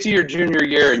to your junior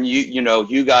year, and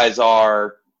you guys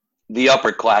are the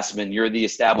upperclassmen. You're the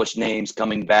established names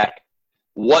coming back.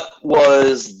 What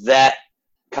was that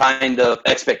kind of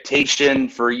expectation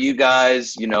for you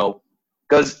guys?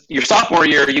 Because your sophomore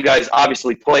year, you guys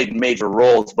obviously played major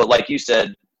roles, but like you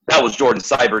said, that was Jordan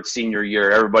Seibert's senior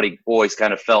year. Everybody always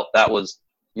kind of felt that was,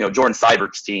 Jordan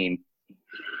Seibert's team.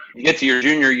 You get to your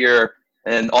junior year,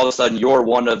 and all of a sudden you're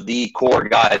one of the core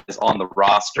guys on the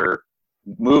roster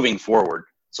moving forward.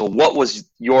 So what was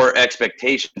your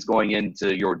expectations going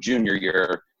into your junior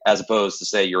year as opposed to,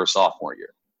 say, your sophomore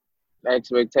year?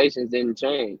 Expectations didn't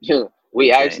change.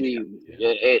 We actually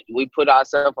we put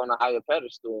ourselves on a higher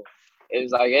pedestal. It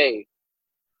was like, hey,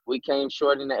 we came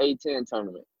short in the A10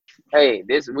 tournament. Hey,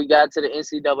 we got to the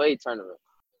NCAA tournament.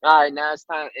 All right, now it's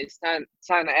time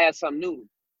to add something new.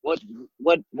 What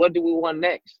do we want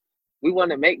next? We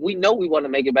know we want to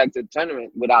make it back to the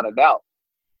tournament without a doubt.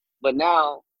 But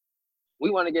now we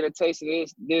want to get a taste of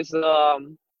this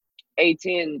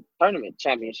A10 tournament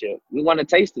championship. We want a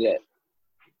taste of that.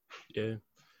 Yeah.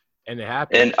 And it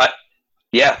happened. And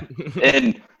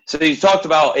and so you talked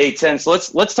about A10. So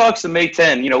let's talk some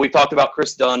A10. We've talked about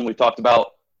Chris Dunn, we've talked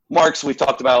about Marks, we've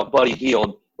talked about Buddy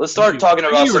Hield. Let's start talking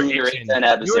about some of your A10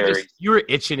 adversaries. You were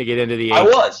itching to get into the A10. I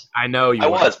was. I know you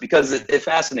were. I was, because it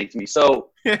fascinates me.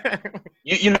 So you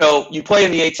play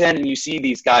in the A10 and you see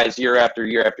these guys year after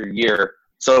year after year.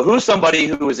 So who's somebody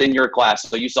who was in your class?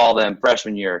 So you saw them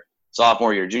freshman year,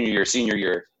 sophomore year, junior year, senior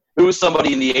year. Who's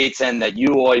somebody in the A10 that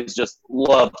you always just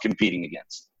loved competing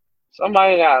against?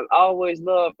 Somebody that I always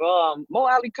loved, Mo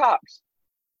Alley Cox,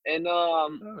 and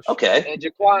okay, and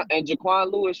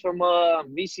Jaquan Lewis from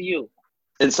VCU.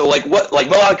 And so, Mo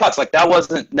Alley Cox, that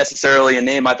wasn't necessarily a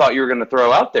name I thought you were going to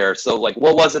throw out there. So, what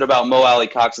was it about Mo Alley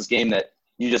Cox's game that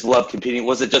you just loved competing?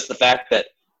 Was it just the fact that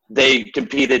they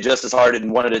competed just as hard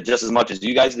and wanted it just as much as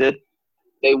you guys did?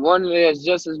 They wanted it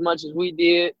just as much as we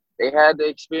did. They had the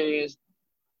experience.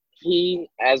 He,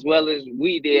 as well as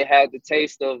we did, had the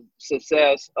taste of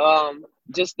success.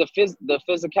 Just the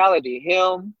physicality.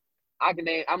 Him, I'm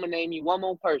gonna name you one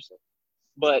more person,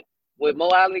 but with Mo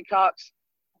Alley Cox,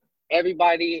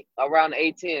 everybody around the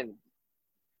A10,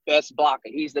 best blocker.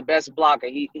 He's the best blocker.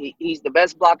 He's the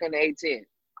best blocker in the A10.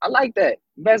 I like that.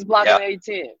 Best blocker in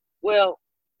the A10. Well,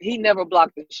 he never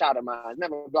blocked the shot of mine.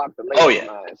 Never blocked the layup of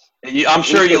mine. I'm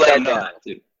sure you let him know that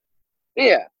too.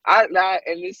 Yeah, and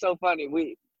it's so funny.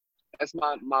 That's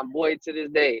my boy to this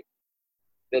day.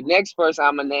 The next person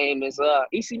I'm gonna name is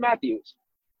E.C. Matthews.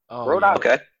 Oh, Rhode Island.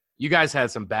 Okay. You guys had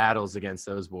some battles against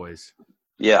those boys.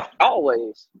 Yeah.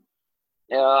 Always.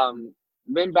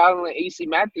 Been battling E.C.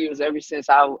 Matthews ever since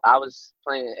I was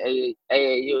playing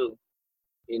AAU.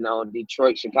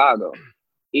 Detroit, Chicago.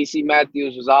 E.C.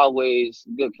 Matthews was always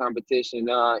good competition.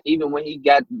 Even when he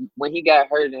got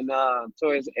hurt and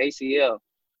tore his ACL.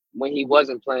 When he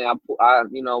wasn't playing, I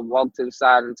walked to the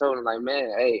side and told him, like,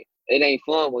 man, hey, it ain't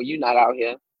fun when you're not out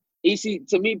here.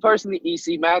 To me personally,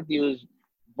 E.C. Matthews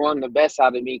brought the best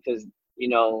out of me because,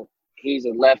 he's a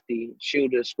lefty,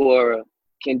 shooter, scorer,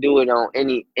 can do it on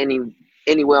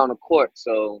anywhere on the court.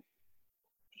 So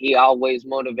he always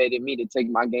motivated me to take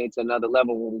my game to another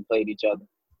level when we played each other.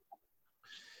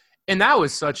 And that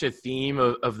was such a theme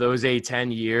of those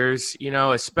A10 years,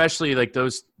 especially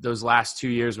those last 2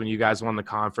 years when you guys won the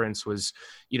conference was,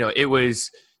 it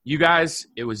was you guys,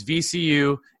 it was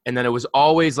VCU, and then it was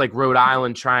always Rhode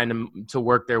Island trying to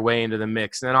work their way into the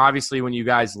mix. And then obviously when you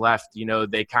guys left,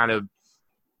 they kind of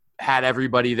had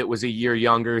everybody that was a year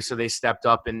younger, so they stepped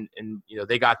up and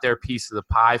they got their piece of the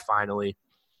pie finally.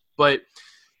 But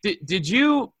did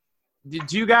you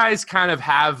guys kind of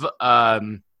have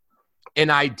an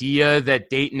idea that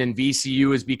Dayton and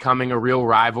VCU is becoming a real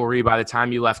rivalry by the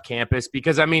time you left campus?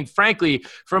 Because, frankly,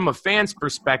 from a fan's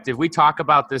perspective, we talk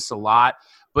about this a lot,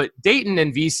 but Dayton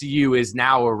and VCU is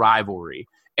now a rivalry.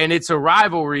 And it's a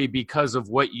rivalry because of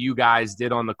what you guys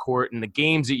did on the court and the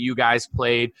games that you guys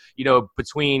played,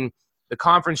 between the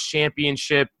conference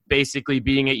championship basically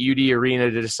being at UD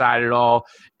Arena to decide it all,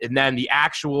 and then the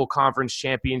actual conference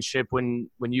championship when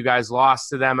you guys lost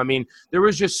to them. There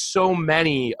was just so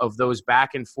many of those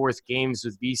back and forth games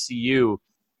with VCU.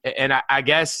 And I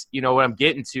guess, what I'm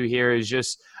getting to here is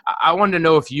just I wanted to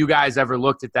know if you guys ever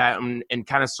looked at that and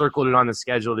kind of circled it on the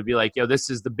schedule to be like, this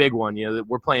is the big one.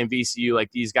 We're playing VCU.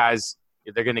 These guys,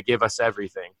 they're going to give us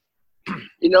everything.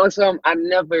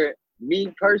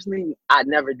 Me personally, I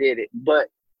never did it, but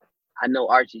I know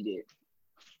Archie did.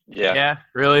 Yeah. Yeah,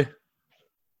 really?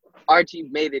 Archie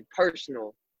made it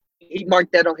personal he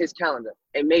marked that on his calendar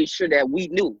and made sure that we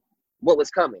knew what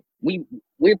was coming. We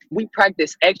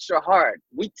practiced extra hard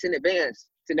weeks in advance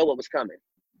to know what was coming.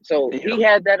 So he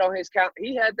had that on his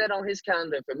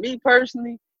calendar. For me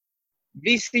personally,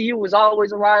 VCU was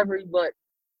always a rivalry, but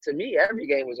to me, every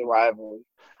game was a rivalry.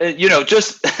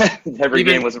 Just every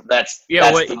game was. That's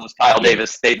the most Kyle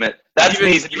Davis statement. That's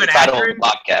needs to be the title of the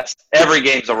podcast. Every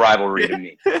game's a rivalry to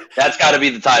me. That's got to be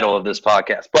the title of this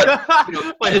podcast. But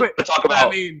to talk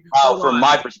about how, from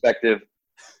my perspective,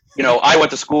 I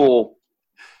went to school,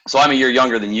 so I'm a year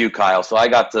younger than you, Kyle. So I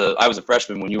was a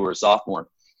freshman when you were a sophomore,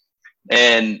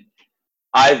 and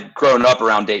I've grown up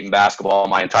around Dayton basketball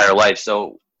my entire life.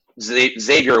 So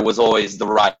Xavier was always the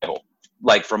rival,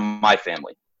 like from my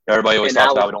family. Everybody always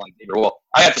talks about we don't like Xavier. Well,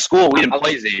 I got to school, we didn't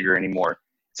play Xavier anymore.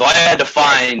 So I had to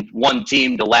find one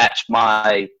team to latch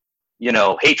my,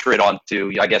 hatred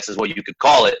onto, I guess is what you could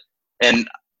call it. And,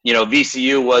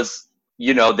 VCU was,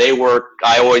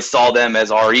 I always saw them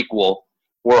as our equal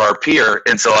or our peer.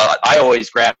 And so I always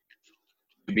grabbed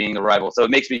being the rival. So it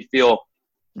makes me feel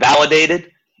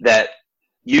validated that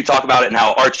you talk about it and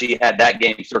how Archie had that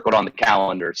game circled on the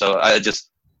calendar. So I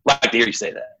just like to hear you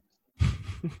say that.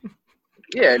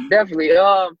 Yeah, definitely.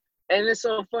 And it's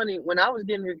so funny, when I was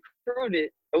getting recruited,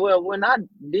 when I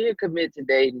did commit to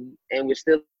Dayton and was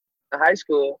still in high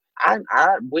school, I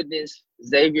witnessed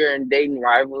Xavier and Dayton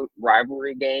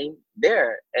rivalry game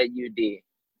there at UD.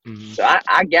 Mm-hmm. So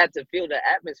I got to feel the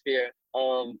atmosphere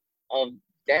of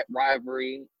that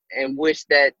rivalry and wish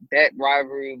that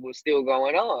rivalry was still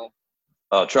going on.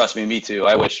 Oh, trust me too.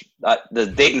 I wish the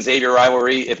Dayton-Xavier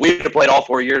rivalry, if we had played all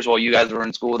 4 years while you guys were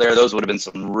in school there, those would have been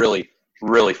some really,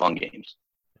 really fun games.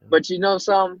 But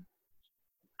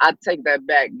I take that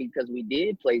back because we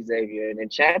did play Xavier in the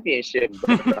championship.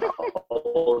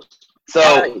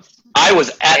 So I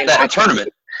was at that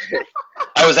tournament.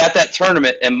 I was at that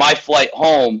tournament, and my flight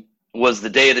home was the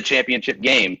day of the championship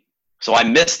game, so I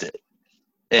missed it.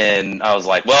 And I was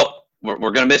like, "Well,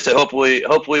 we're gonna miss it.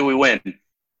 Hopefully we win."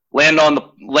 Land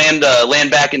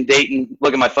back in Dayton.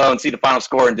 Look at my phone, see the final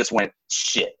score, and just went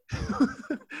shit.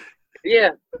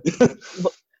 Yeah,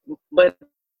 but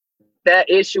that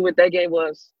issue with that game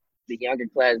was the younger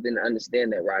class didn't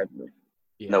understand that rivalry.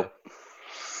 Yeah. Nope.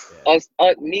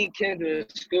 Me, Kendra, and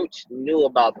Scooch knew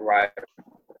about the rivalry.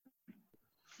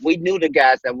 We knew the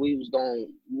guys that we was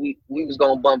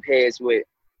gonna bump heads with.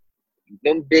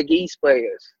 Them Big East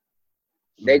players,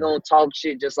 they gonna talk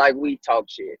shit just like we talk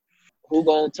shit. Who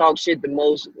gonna talk shit the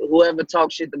most? Whoever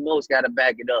talks shit the most gotta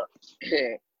back it up.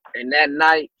 And that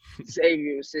night,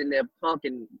 Xavier was sitting there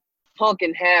punking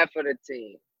half of the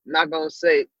team. I'm not gonna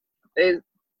say they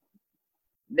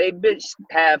bitched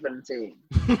half of the team.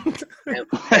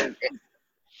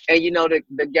 and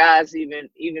the guys, even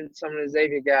some of the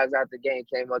Xavier guys out the game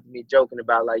came up to me joking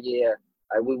about like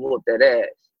we whooped that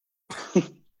ass.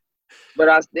 But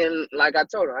I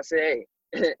told him, I said, hey,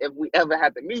 if we ever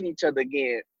have to meet each other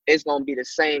again, it's gonna be the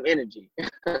same energy.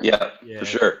 yeah, for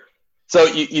sure. So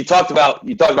you talked about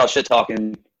shit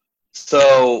talking.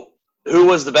 So who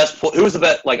was the best?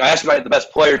 Like I asked you about the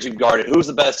best players you've guarded. Who's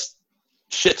the best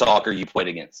shit talker you played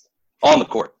against on the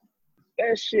court?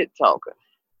 Best shit talker.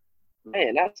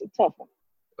 Man, that's a tough one.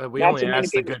 But we only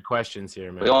asked the good questions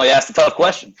here, man. We only asked the tough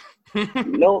questions.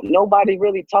 Nobody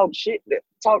really talked shit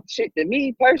to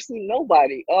me personally.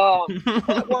 Nobody.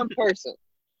 One person.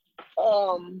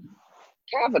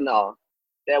 Kavanaugh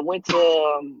that went to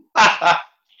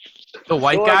the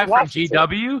white George guy Washington. from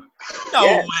GW? No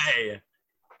way.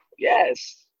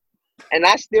 Yes. And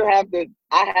I still have the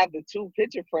two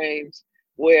picture frames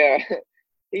where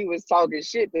he was talking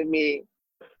shit to me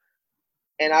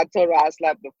and I told her I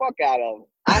slapped the fuck out of him.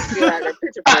 I still have that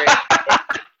picture frame.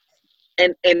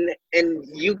 And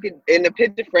you could, in the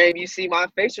picture frame, you see my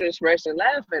facial expression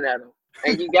laughing at him.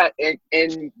 And you got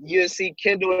and you'll see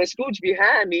Kendall and Scooch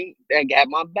behind me that got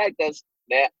my back.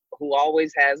 Who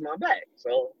always has my back.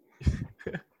 So,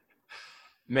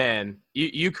 man,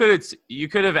 you could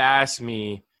have asked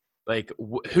me like,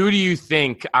 who do you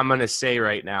think I'm gonna say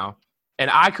right now? And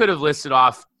I could have listed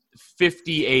off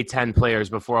 50 A10 players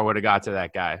before I would have got to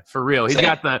that guy. For real, he's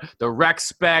got the rec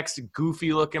specs,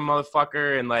 goofy looking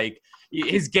motherfucker, and like.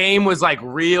 His game was like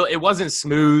real. It wasn't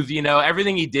smooth,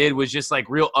 Everything he did was just like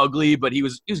real ugly, but he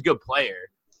was a good player.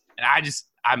 And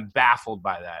I'm baffled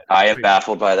by that. I am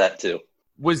baffled by that too.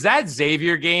 Was that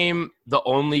Xavier game the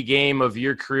only game of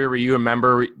your career where you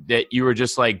remember that you were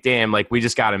just like, damn, like we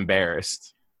just got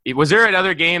embarrassed? Was there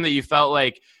another game that you felt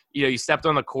like, you stepped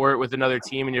on the court with another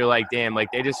team and you're like, damn, like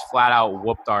they just flat out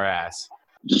whooped our ass?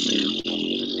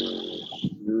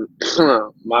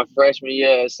 My freshman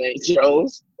year at St.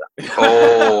 Joe's.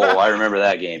 Oh, I remember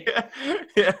that game.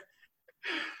 Yeah.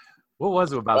 What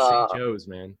was it about St. Uh, Joe's,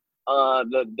 man?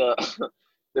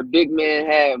 the big man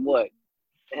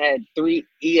had 3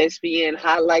 ESPN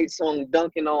highlights on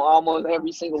dunking on almost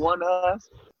every single one of us.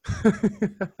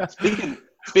 Speaking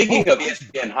of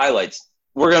ESPN highlights,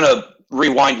 we're gonna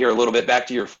rewind here a little bit back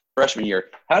to your freshman year.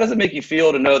 How does it make you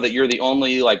feel to know that you're the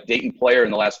only Dayton player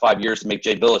in the last 5 years to make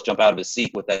Jay Billis jump out of his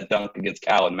seat with that dunk against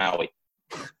Cal and Maui?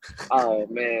 Oh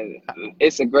man,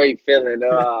 it's a great feeling.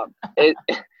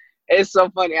 It's so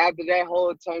funny after that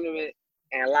whole tournament,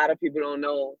 and a lot of people don't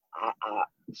know.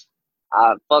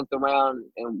 I fucked around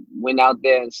and went out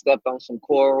there and stepped on some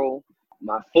coral.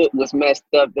 My foot was messed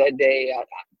up that day.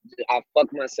 I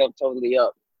fucked myself totally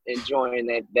up enjoying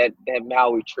that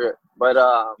Maui trip. But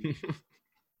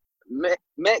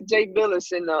met Jay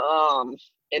Billis in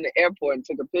the airport and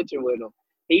took a picture with him.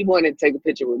 He wanted to take a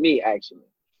picture with me actually,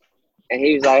 and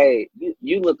he was like, "Hey,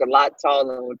 you look a lot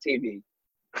taller on TV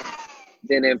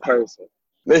than in person."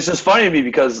 It's just funny to me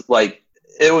because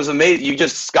it was amazing. You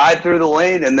just skied through the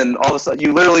lane, and then all of a sudden,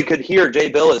 you literally could hear Jay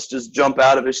Billis just jump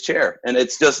out of his chair, and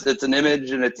it's an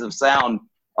image and it's a sound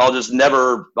I'll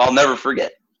never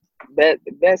forget. The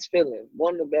best feeling,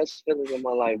 one of the best feelings of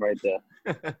my life, right there.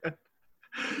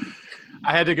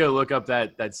 I had to go look up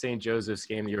that St. Joseph's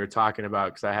game that you were talking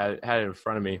about because I had it in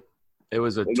front of me. It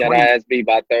was a 26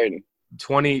 by 30.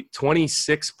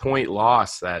 26-point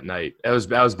loss that night. That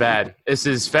was bad. This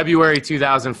is February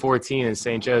 2014 in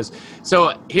St. Joe's.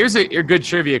 So here's a good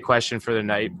trivia question for the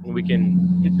night. We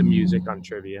can hit the music on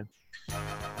trivia.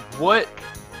 What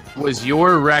was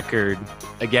your record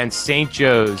against St.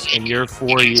 Joe's in your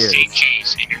 4 years?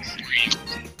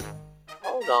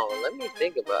 Hold on, let me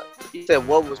think about it. You said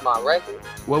what was my record?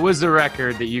 What was the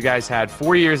record that you guys had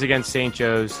 4 years against St.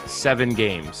 Joe's, 7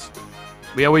 games?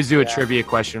 We always do a trivia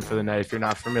question for the night if you're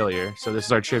not familiar. So this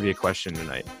is our trivia question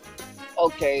tonight.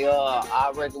 Okay,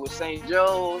 our record with St.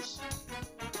 Joe's,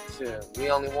 we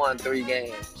only won 3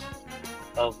 games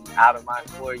out of my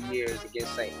 4 years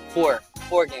against St. Four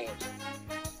games.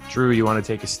 Drew, you want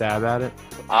to take a stab at it?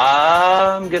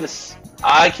 I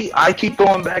keep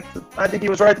going back. I think he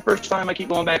was right the first time. I keep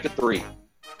going back to 3.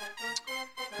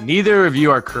 Neither of you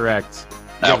are correct.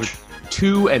 Ouch.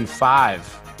 2 and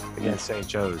 5 against St.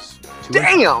 Joe's.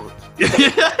 Damn! 2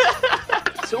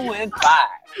 and 5.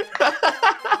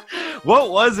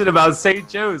 What was it about St.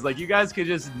 Joe's? You guys could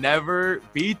just never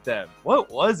beat them.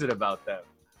 What was it about them?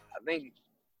 I think,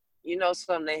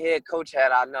 something, the head coach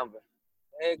had our number.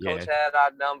 The head coach had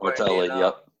our number.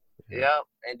 Yep.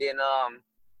 And then,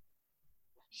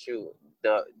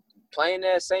 playing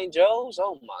at St. Joe's,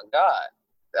 oh my God.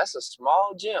 That's a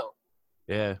small gym.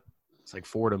 Yeah. It's like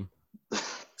Fordham.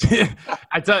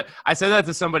 I said that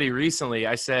to somebody recently.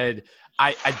 I said,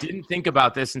 I didn't think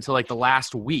about this until the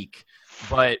last week,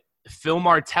 but Phil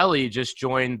Martelli just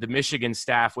joined the Michigan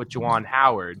staff with Juwan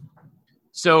Howard.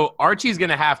 So Archie's going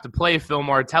to have to play Phil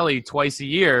Martelli twice a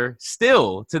year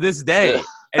still to this day.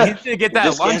 And he's going to get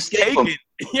that lunch taken.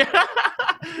 Yeah.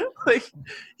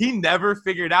 He never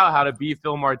figured out how to beat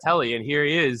Phil Martelli, and here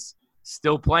he is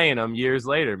still playing him years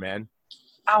later, man.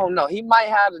 I don't know. He might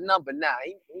have the number now.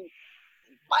 He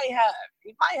might have.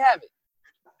 He might have it.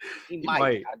 He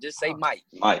might. I just say might.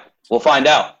 Might. We'll find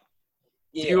out.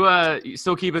 Yeah. You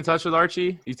still keep in touch with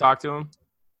Archie? You talk to him?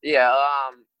 Yeah.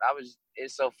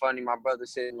 It's so funny. My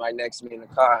brother's sitting right next to me in the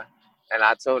car, and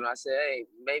I told him, I said, hey,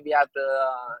 maybe after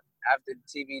the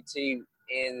TBT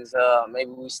ends,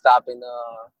 maybe we stop there in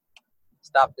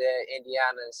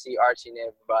Indiana and see Archie and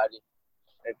everybody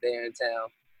if they're in town.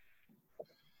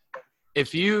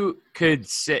 If you could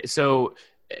say, so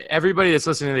everybody that's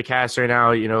listening to the cast right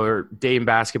now, are Dayton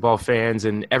basketball fans,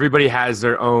 and everybody has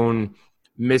their own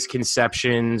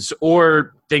misconceptions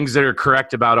or things that are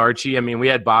correct about Archie. I mean, we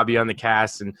had Bobby on the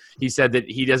cast, and he said that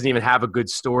he doesn't even have a good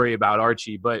story about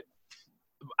Archie. But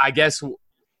I guess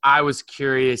I was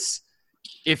curious,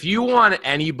 if you want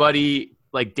anybody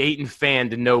Dayton fan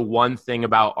to know one thing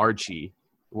about Archie,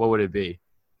 what would it be?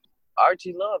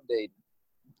 Archie loved Dayton.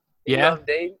 He loved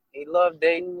Dayton. He loved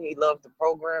Dayton. He loved the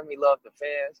program. He loved the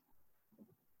fans.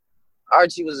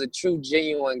 Archie was a true,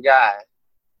 genuine guy.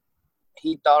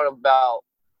 He thought about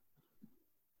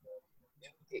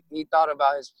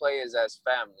his players as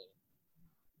family.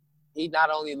 He not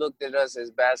only looked at us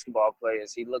as basketball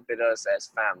players, he looked at us as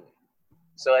family.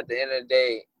 So at the end of the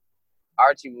day,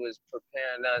 Archie was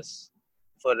preparing us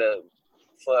for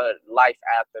life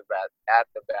after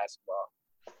basketball.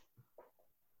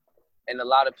 And a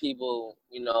lot of people,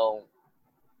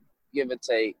 give or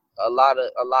take, a lot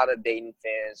of Dayton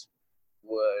fans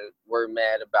were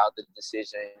mad about the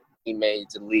decision he made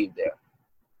to leave there.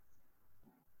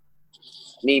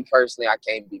 Me personally, I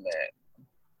can't be mad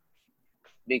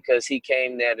because he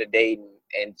came there to Dayton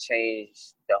and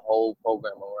changed the whole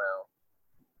program around.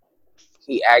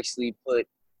 He actually put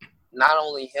not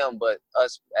only him but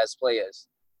us as players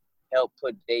helped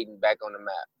put Dayton back on the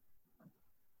map.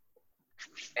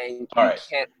 And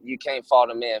you can't fault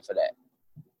a man for that.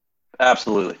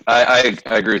 Absolutely, I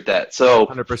agree with that. So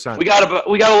 100%. we got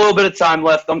a little bit of time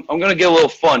left. I'm going to get a little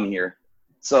fun here.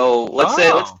 So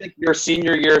let's pick your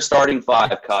senior year starting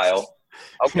five, Kyle.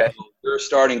 Okay. So your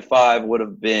starting five would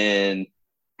have been,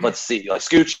 let's see, like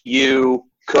Scooch, you,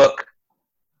 Cook,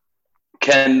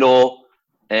 Kendall,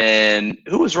 and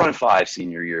who was running five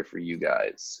senior year for you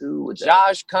guys? Who was that?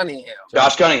 Josh Cunningham.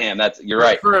 Josh Cunningham. You're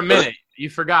right. For a minute, you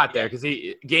forgot there because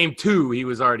game 2 he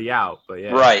was already out. But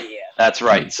yeah. Right. Yeah. That's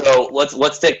right. So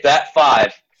let's take that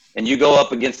five, and you go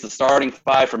up against the starting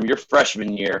five from your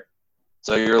freshman year.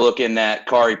 So you're looking at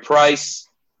Kari Price,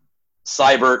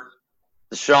 Seibert,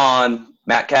 Deshaun,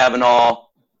 Matt Cavanaugh,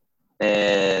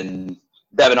 and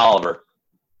Devin Oliver.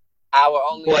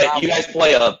 You guys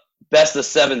play a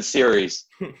best-of-7 series.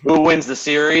 Who wins the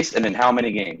series, and in how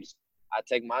many games? I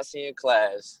take my senior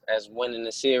class as winning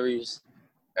the series,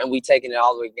 and we taking it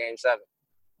all the way to Game 7.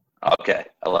 Okay,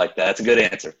 I like that. That's a good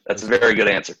answer. That's a very good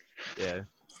answer. Yeah,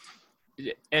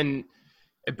 and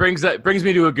it brings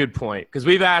me to a good point because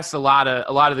we've asked a lot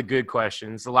of the good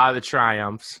questions, a lot of the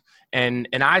triumphs, and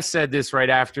I said this right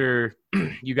after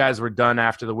you guys were done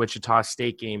after the Wichita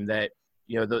State game that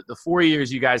the 4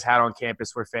 years you guys had on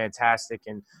campus were fantastic,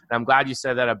 and I'm glad you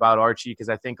said that about Archie because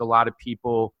I think a lot of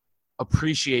people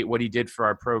appreciate what he did for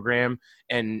our program,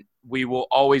 and we will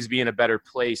always be in a better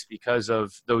place because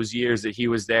of those years that he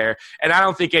was there. And I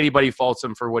don't think anybody faults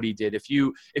him for what he did. If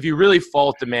you really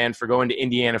fault the man for going to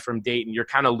Indiana from Dayton, you're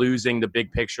kind of losing the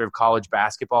big picture of college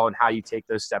basketball and how you take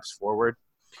those steps forward.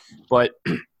 But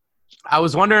I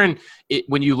was wondering,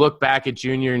 when you look back at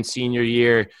junior and senior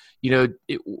year,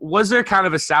 was there kind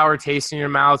of a sour taste in your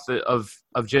mouth of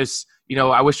just,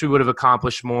 I wish we would have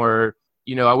accomplished more,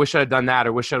 I wish I had done that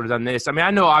or wish I would have done this. I mean,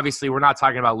 I know obviously we're not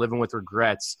talking about living with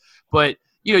regrets, but,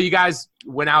 you guys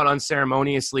went out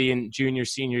unceremoniously in junior,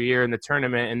 senior year in the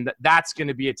tournament, and that's going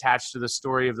to be attached to the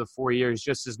story of the 4 years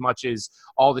just as much as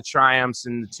all the triumphs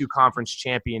and the 2 conference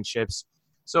championships.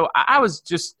 So I was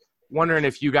just wondering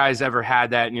if you guys ever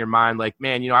had that in your mind, like,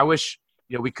 man, I wish,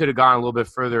 we could have gone a little bit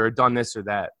further or done this or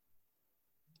that.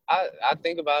 I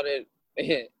think about it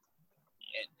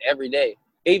every day,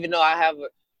 even though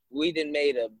we didn't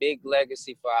made a big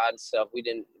legacy for ourselves. We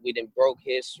didn't broke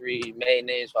history, made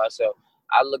names for ourselves.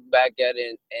 I look back at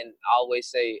it and always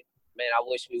say, man, I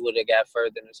wish we would have got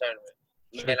further in the tournament.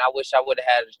 Sure. Man, I wish I would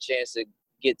have had a chance to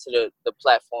get to the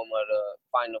platform of the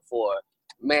Final Four.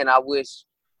 Man, I wish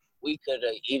we could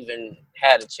have even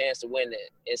had a chance to win the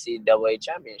NCAA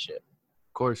championship.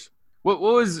 Of course. What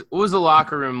was the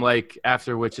locker room like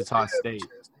after Wichita State?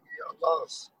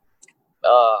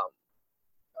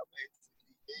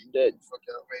 The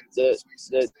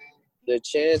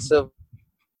chance of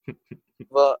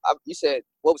you said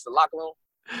what was the locker room?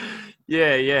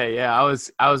 Yeah. I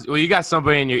was. Well, you got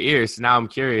somebody in your ears, so now I'm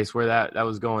curious where that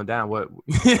was going down. What?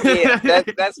 Yeah,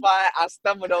 that's why I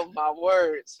stumbled over my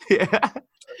words. Yeah.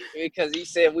 Because he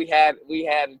said we had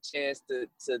a chance to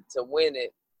win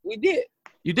it. We did.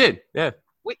 You did, yeah.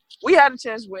 We had a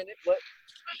chance to win it, but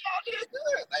y'all did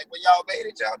good. Like when y'all made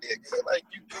it, y'all did good. Like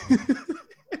you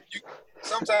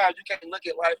sometimes you can't look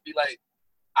at life and be like,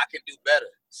 I can do better.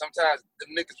 Sometimes the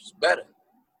niggas was better.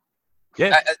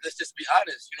 Yeah. Let's just be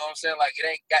honest. You know what I'm saying? Like it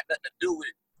ain't got nothing to do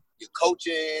with your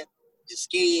coaching, your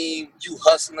scheme, you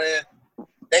hustling.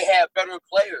 They have better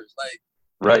players. Like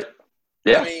right.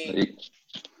 Yeah. I mean,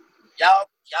 y'all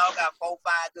got 4-5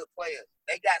 good players.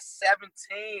 They got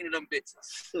 17 of them bitches.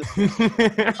 They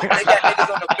got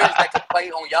niggas on the bench that can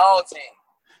play on y'all team.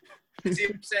 You see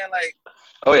what I'm saying? Like,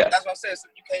 oh yeah. That's what I'm saying. So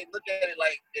you can't look at it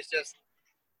like it's just.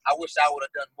 I wish I would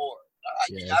have done more.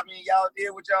 Yeah. I mean, y'all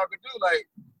did what y'all could do. Like,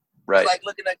 right. It's like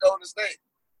looking at Golden State.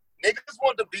 Niggas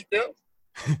wanted to beat them.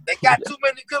 They got too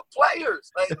many good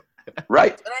players. Like,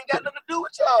 right. It ain't got nothing to do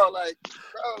with y'all. Like,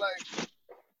 bro, like.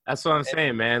 That's what I'm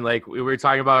saying, man. Like we were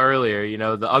talking about earlier,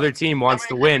 the other team wants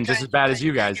to win just as bad as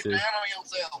you guys do.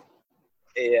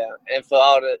 Yeah, and for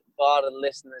all the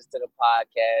listeners to the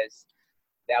podcast,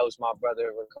 that was my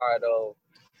brother Ricardo.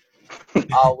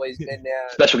 Always been there.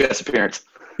 Special guest appearance.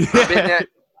 Been there.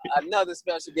 Another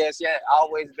special guest. Yeah,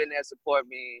 always been there to support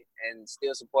me and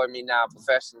still support me now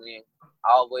professionally.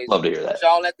 Always love to hear that.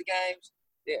 Y'all at the games?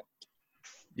 Yeah.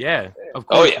 Yeah, of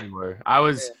course we were.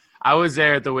 I was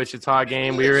there at the Wichita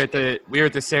game. We were at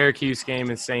the Syracuse game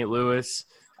in St. Louis.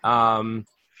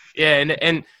 Yeah,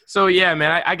 and so yeah,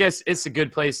 man. I guess it's a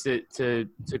good place to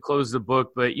close the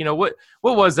book. But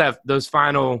what was those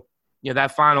final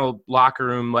that final locker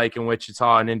room like in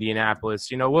Wichita and Indianapolis?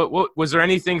 What was there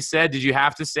anything said? Did you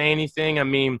have to say anything? I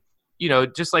mean,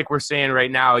 just like we're saying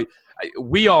right now,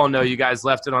 we all know you guys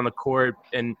left it on the court,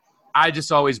 and I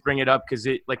just always bring it up because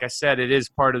like I said, it is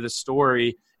part of the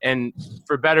story. And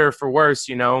for better or for worse,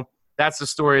 that's the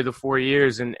story of the 4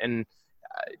 years. And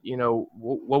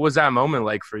what was that moment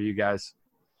like for you guys?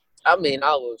 I mean,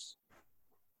 I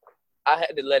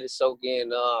had to let it soak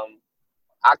in.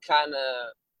 I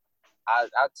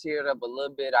teared up a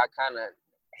little bit. I kind of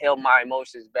held my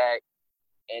emotions back,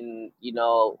 and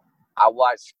I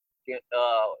watched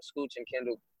Scooch and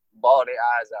Kendall ball their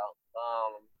eyes out.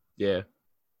 Yeah,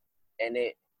 and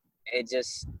it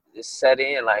just set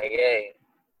in like, hey,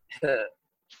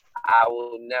 I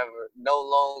will no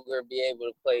longer be able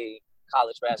to play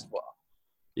college basketball.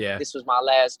 Yeah, this was my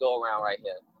last go around right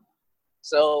here.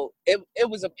 So it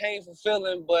was a painful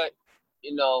feeling, but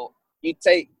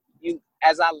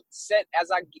as I'm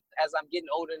getting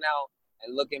older now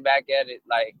and looking back at it,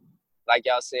 like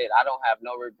y'all said, I don't have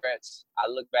no regrets. I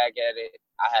look back at it.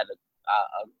 I had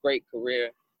a great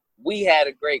career. We had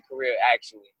a great career,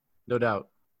 actually. No doubt.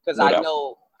 Because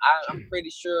I'm pretty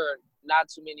sure not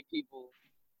too many people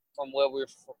from where we're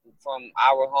from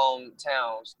our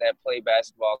hometowns that play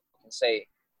basketball can say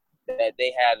that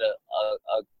they had a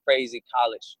crazy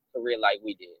college career like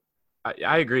we did.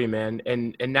 I agree, man.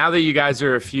 And now that you guys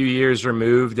are a few years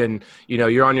removed and,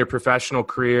 you're on your professional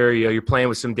career, you're playing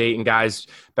with some Dayton guys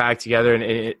back together.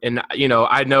 And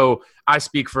I know I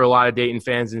speak for a lot of Dayton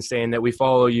fans in saying that we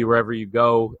follow you wherever you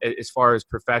go as far as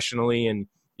professionally. And,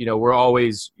 we're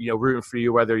always, rooting for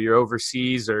you, whether you're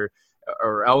overseas or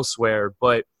elsewhere.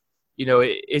 But,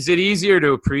 is it easier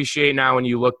to appreciate now when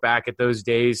you look back at those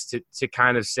days to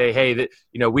kind of say, hey, that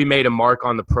we made a mark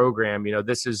on the program.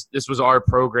 This was our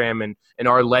program and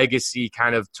our legacy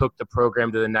kind of took the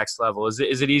program to the next level. Is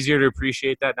it easier to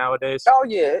appreciate that nowadays? Oh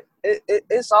yeah,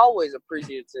 it's always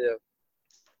appreciative.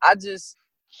 And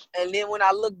then when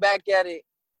I look back at it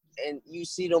and you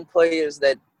see them players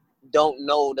that don't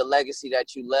know the legacy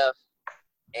that you left,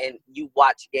 and you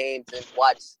watch games and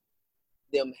watch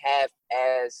them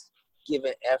half-ass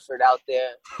giving effort out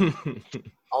there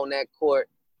on that court,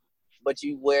 but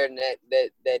you wearing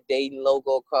that Dayton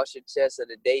logo across your chest or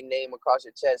the Dayton name across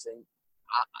your chest, and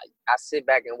I sit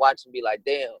back and watch and be like,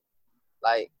 damn,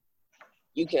 like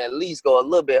you can at least go a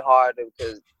little bit harder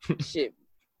because shit,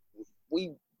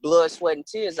 we blood, sweat, and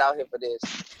tears out here for this.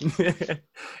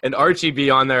 And Archie be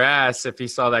on their ass if he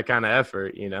saw that kind of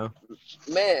effort,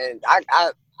 Man,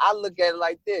 I look at it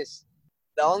like this.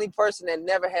 The only person that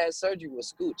never had surgery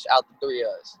was Scooch out the three of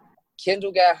us.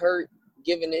 Kendall got hurt,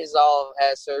 giving his all,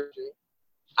 had surgery.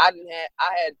 I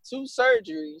had 2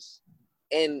 surgeries,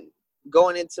 and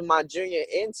going into my junior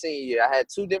and senior year, I had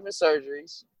 2 different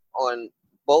surgeries on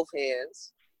both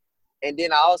hands, and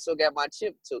then I also got my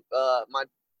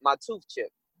my tooth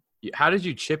chipped. How did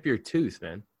you chip your tooth,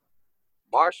 man?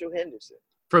 Marshall Henderson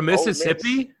from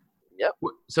Mississippi. Yep.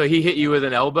 So he hit you with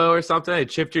an elbow or something? It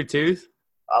chipped your tooth?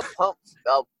 A pump.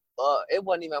 It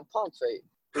wasn't even a pump fake.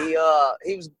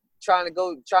 He was trying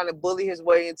to bully his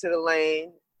way into the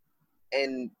lane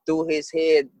and threw his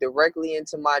head directly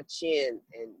into my chin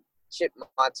and chipped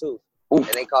my tooth. Oof.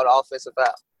 And they called an offensive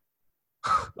foul.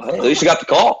 Well, at least you got the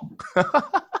call.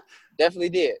 Definitely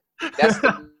did. That's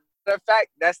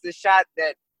that's the shot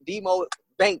that Demo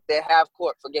banked at half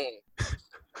court for game.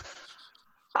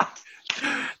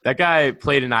 That guy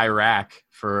played in Iraq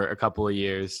for a couple of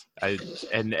years. I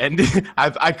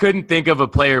couldn't think of a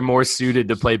player more suited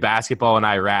to play basketball in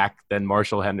Iraq than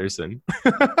Marshall Henderson.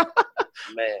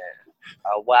 Man,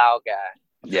 a wild guy.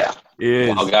 Yeah,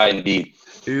 wild guy indeed.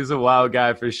 He's a wild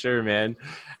guy for sure, man.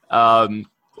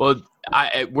 Well,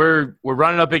 we're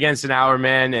running up against an hour,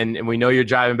 man, and we know you're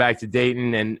driving back to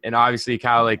Dayton, and obviously,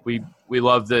 Kyle, like we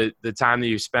love the time that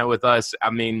you spent with us.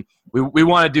 I mean, we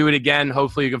want to do it again.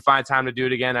 Hopefully, you can find time to do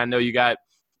it again. I know you got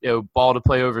ball to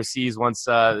play overseas once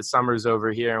the summer's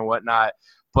over here and whatnot.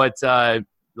 But the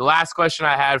last question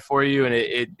I had for you, and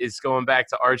it's going back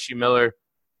to Archie Miller.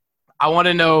 I want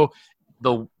to know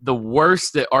the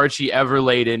worst that Archie ever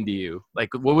laid into you.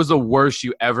 Like, what was the worst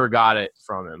you ever got it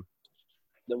from him?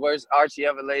 The worst Archie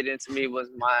ever laid into me was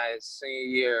my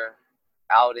senior year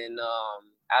out in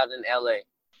LA.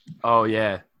 Oh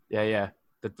yeah.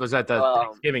 That was at the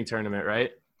Thanksgiving tournament,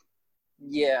 right?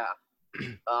 Yeah.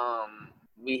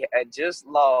 We had just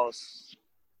lost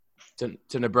to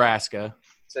Nebraska.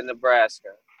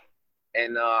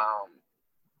 and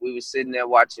we were sitting there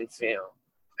watching film.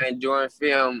 And during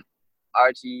film,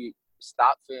 Archie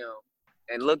stopped film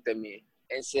and looked at me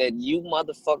and said, "You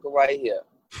motherfucker right here.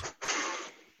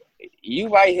 You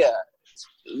right here."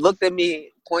 Looked at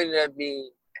me, pointed at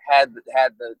me, had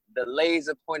the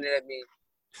laser pointed at me.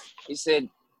 He said,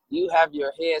 "You have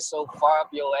your head so far up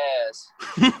your ass,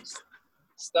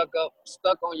 stuck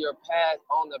on your path,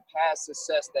 on the past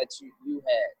success that you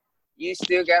had. You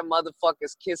still got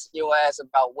motherfuckers kissing your ass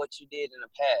about what you did in the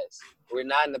past. We're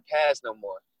not in the past no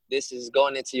more. This is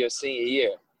going into your senior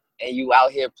year, and you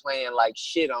out here playing like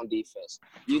shit on defense.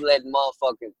 You let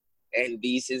motherfuckers," and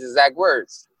these his exact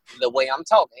words, the way I'm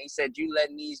talking. He said, "You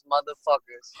letting these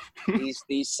motherfuckers,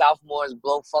 these sophomores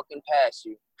blow fucking past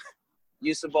you.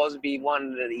 You're supposed to be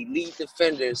one of the elite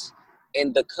defenders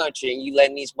in the country, and you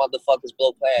letting these motherfuckers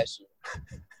blow past you.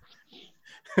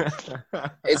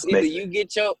 It's either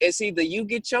you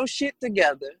get your shit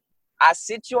together, I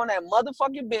sit you on that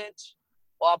motherfucking bench,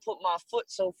 or I put my foot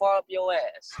so far up your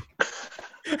ass."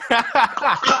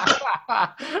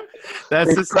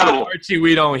 That's the side of Archie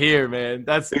we don't hear, man.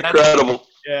 That's incredible.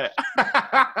 Yeah.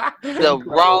 The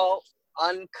raw,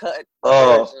 uncut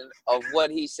version of what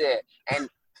he said. And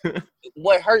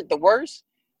what hurt the worst,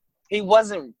 he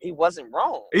wasn't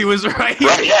wrong. He was right.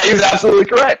 Right, yeah, he was absolutely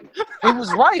correct. He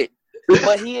was right.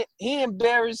 But he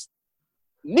embarrassed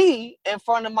me in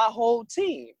front of my whole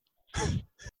team.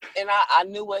 And I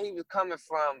knew where he was coming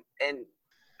from, and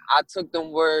I took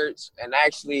them words, and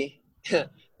actually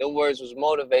the words was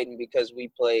motivating because we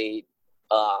played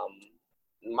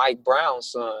Mike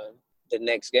Brown's son the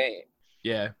next game.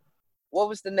 Yeah. What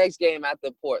was the next game after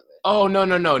Portland? Oh, no.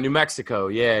 New Mexico.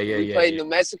 Yeah. We played New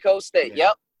Mexico State.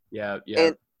 Yeah. Yep.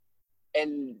 Yeah.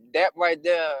 And that right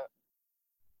there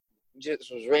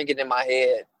just was ringing in my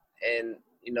head, and,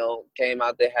 came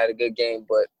out there, had a good game.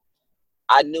 But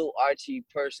I knew Archie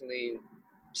personally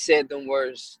said them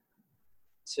words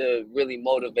to really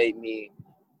motivate me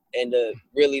and to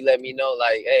really let me know,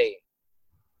 like, hey,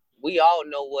 we all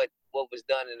know what was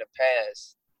done in the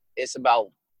past. It's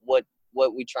about what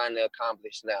we trying to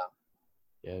accomplish now.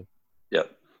 Yeah.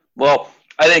 Yep. Well,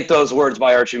 I think those words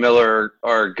by Archie Miller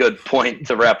are a good point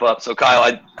to wrap up. So,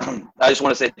 Kyle, I just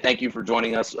want to say thank you for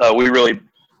joining us.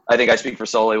 I think I speak for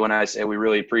Sully when I say we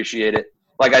really appreciate it.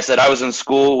 Like I said, I was in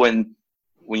school when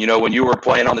you were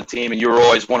playing on the team, and you were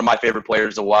always one of my favorite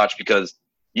players to watch because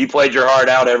you played your heart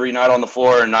out every night on the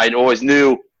floor, and I always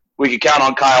knew we could count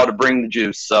on Kyle to bring the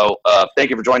juice. So thank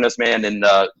you for joining us, man, and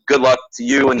good luck to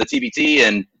you and the TBT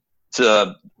and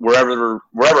to wherever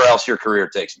else your career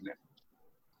takes you, man.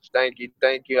 Thank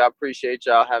you. I appreciate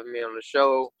y'all having me on the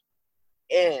show,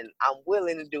 and I'm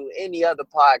willing to do any other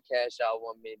podcast y'all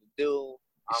want me to do.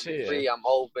 I'm free. I'm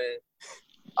open.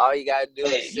 All you gotta do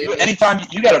is anytime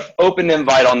you got an open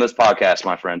invite on this podcast,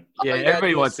 my friend. Yeah,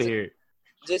 everybody wants to hear it.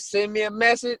 Just send me a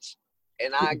message,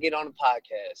 and I'll get on the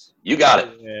podcast. You got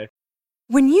it. Yeah.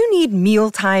 When you need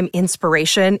mealtime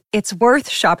inspiration, it's worth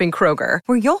shopping Kroger,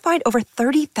 where you'll find over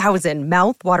 30,000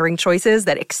 mouth-watering choices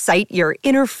that excite your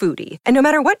inner foodie. And no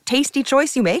matter what tasty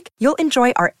choice you make, you'll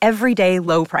enjoy our everyday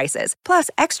low prices, plus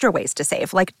extra ways to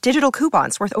save, like digital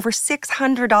coupons worth over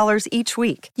 $600 each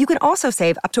week. You can also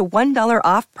save up to $1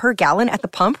 off per gallon at the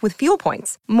pump with fuel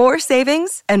points. More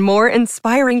savings and more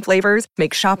inspiring flavors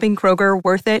make shopping Kroger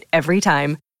worth it every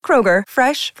time. Kroger,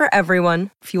 fresh for everyone.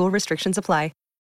 Fuel restrictions apply.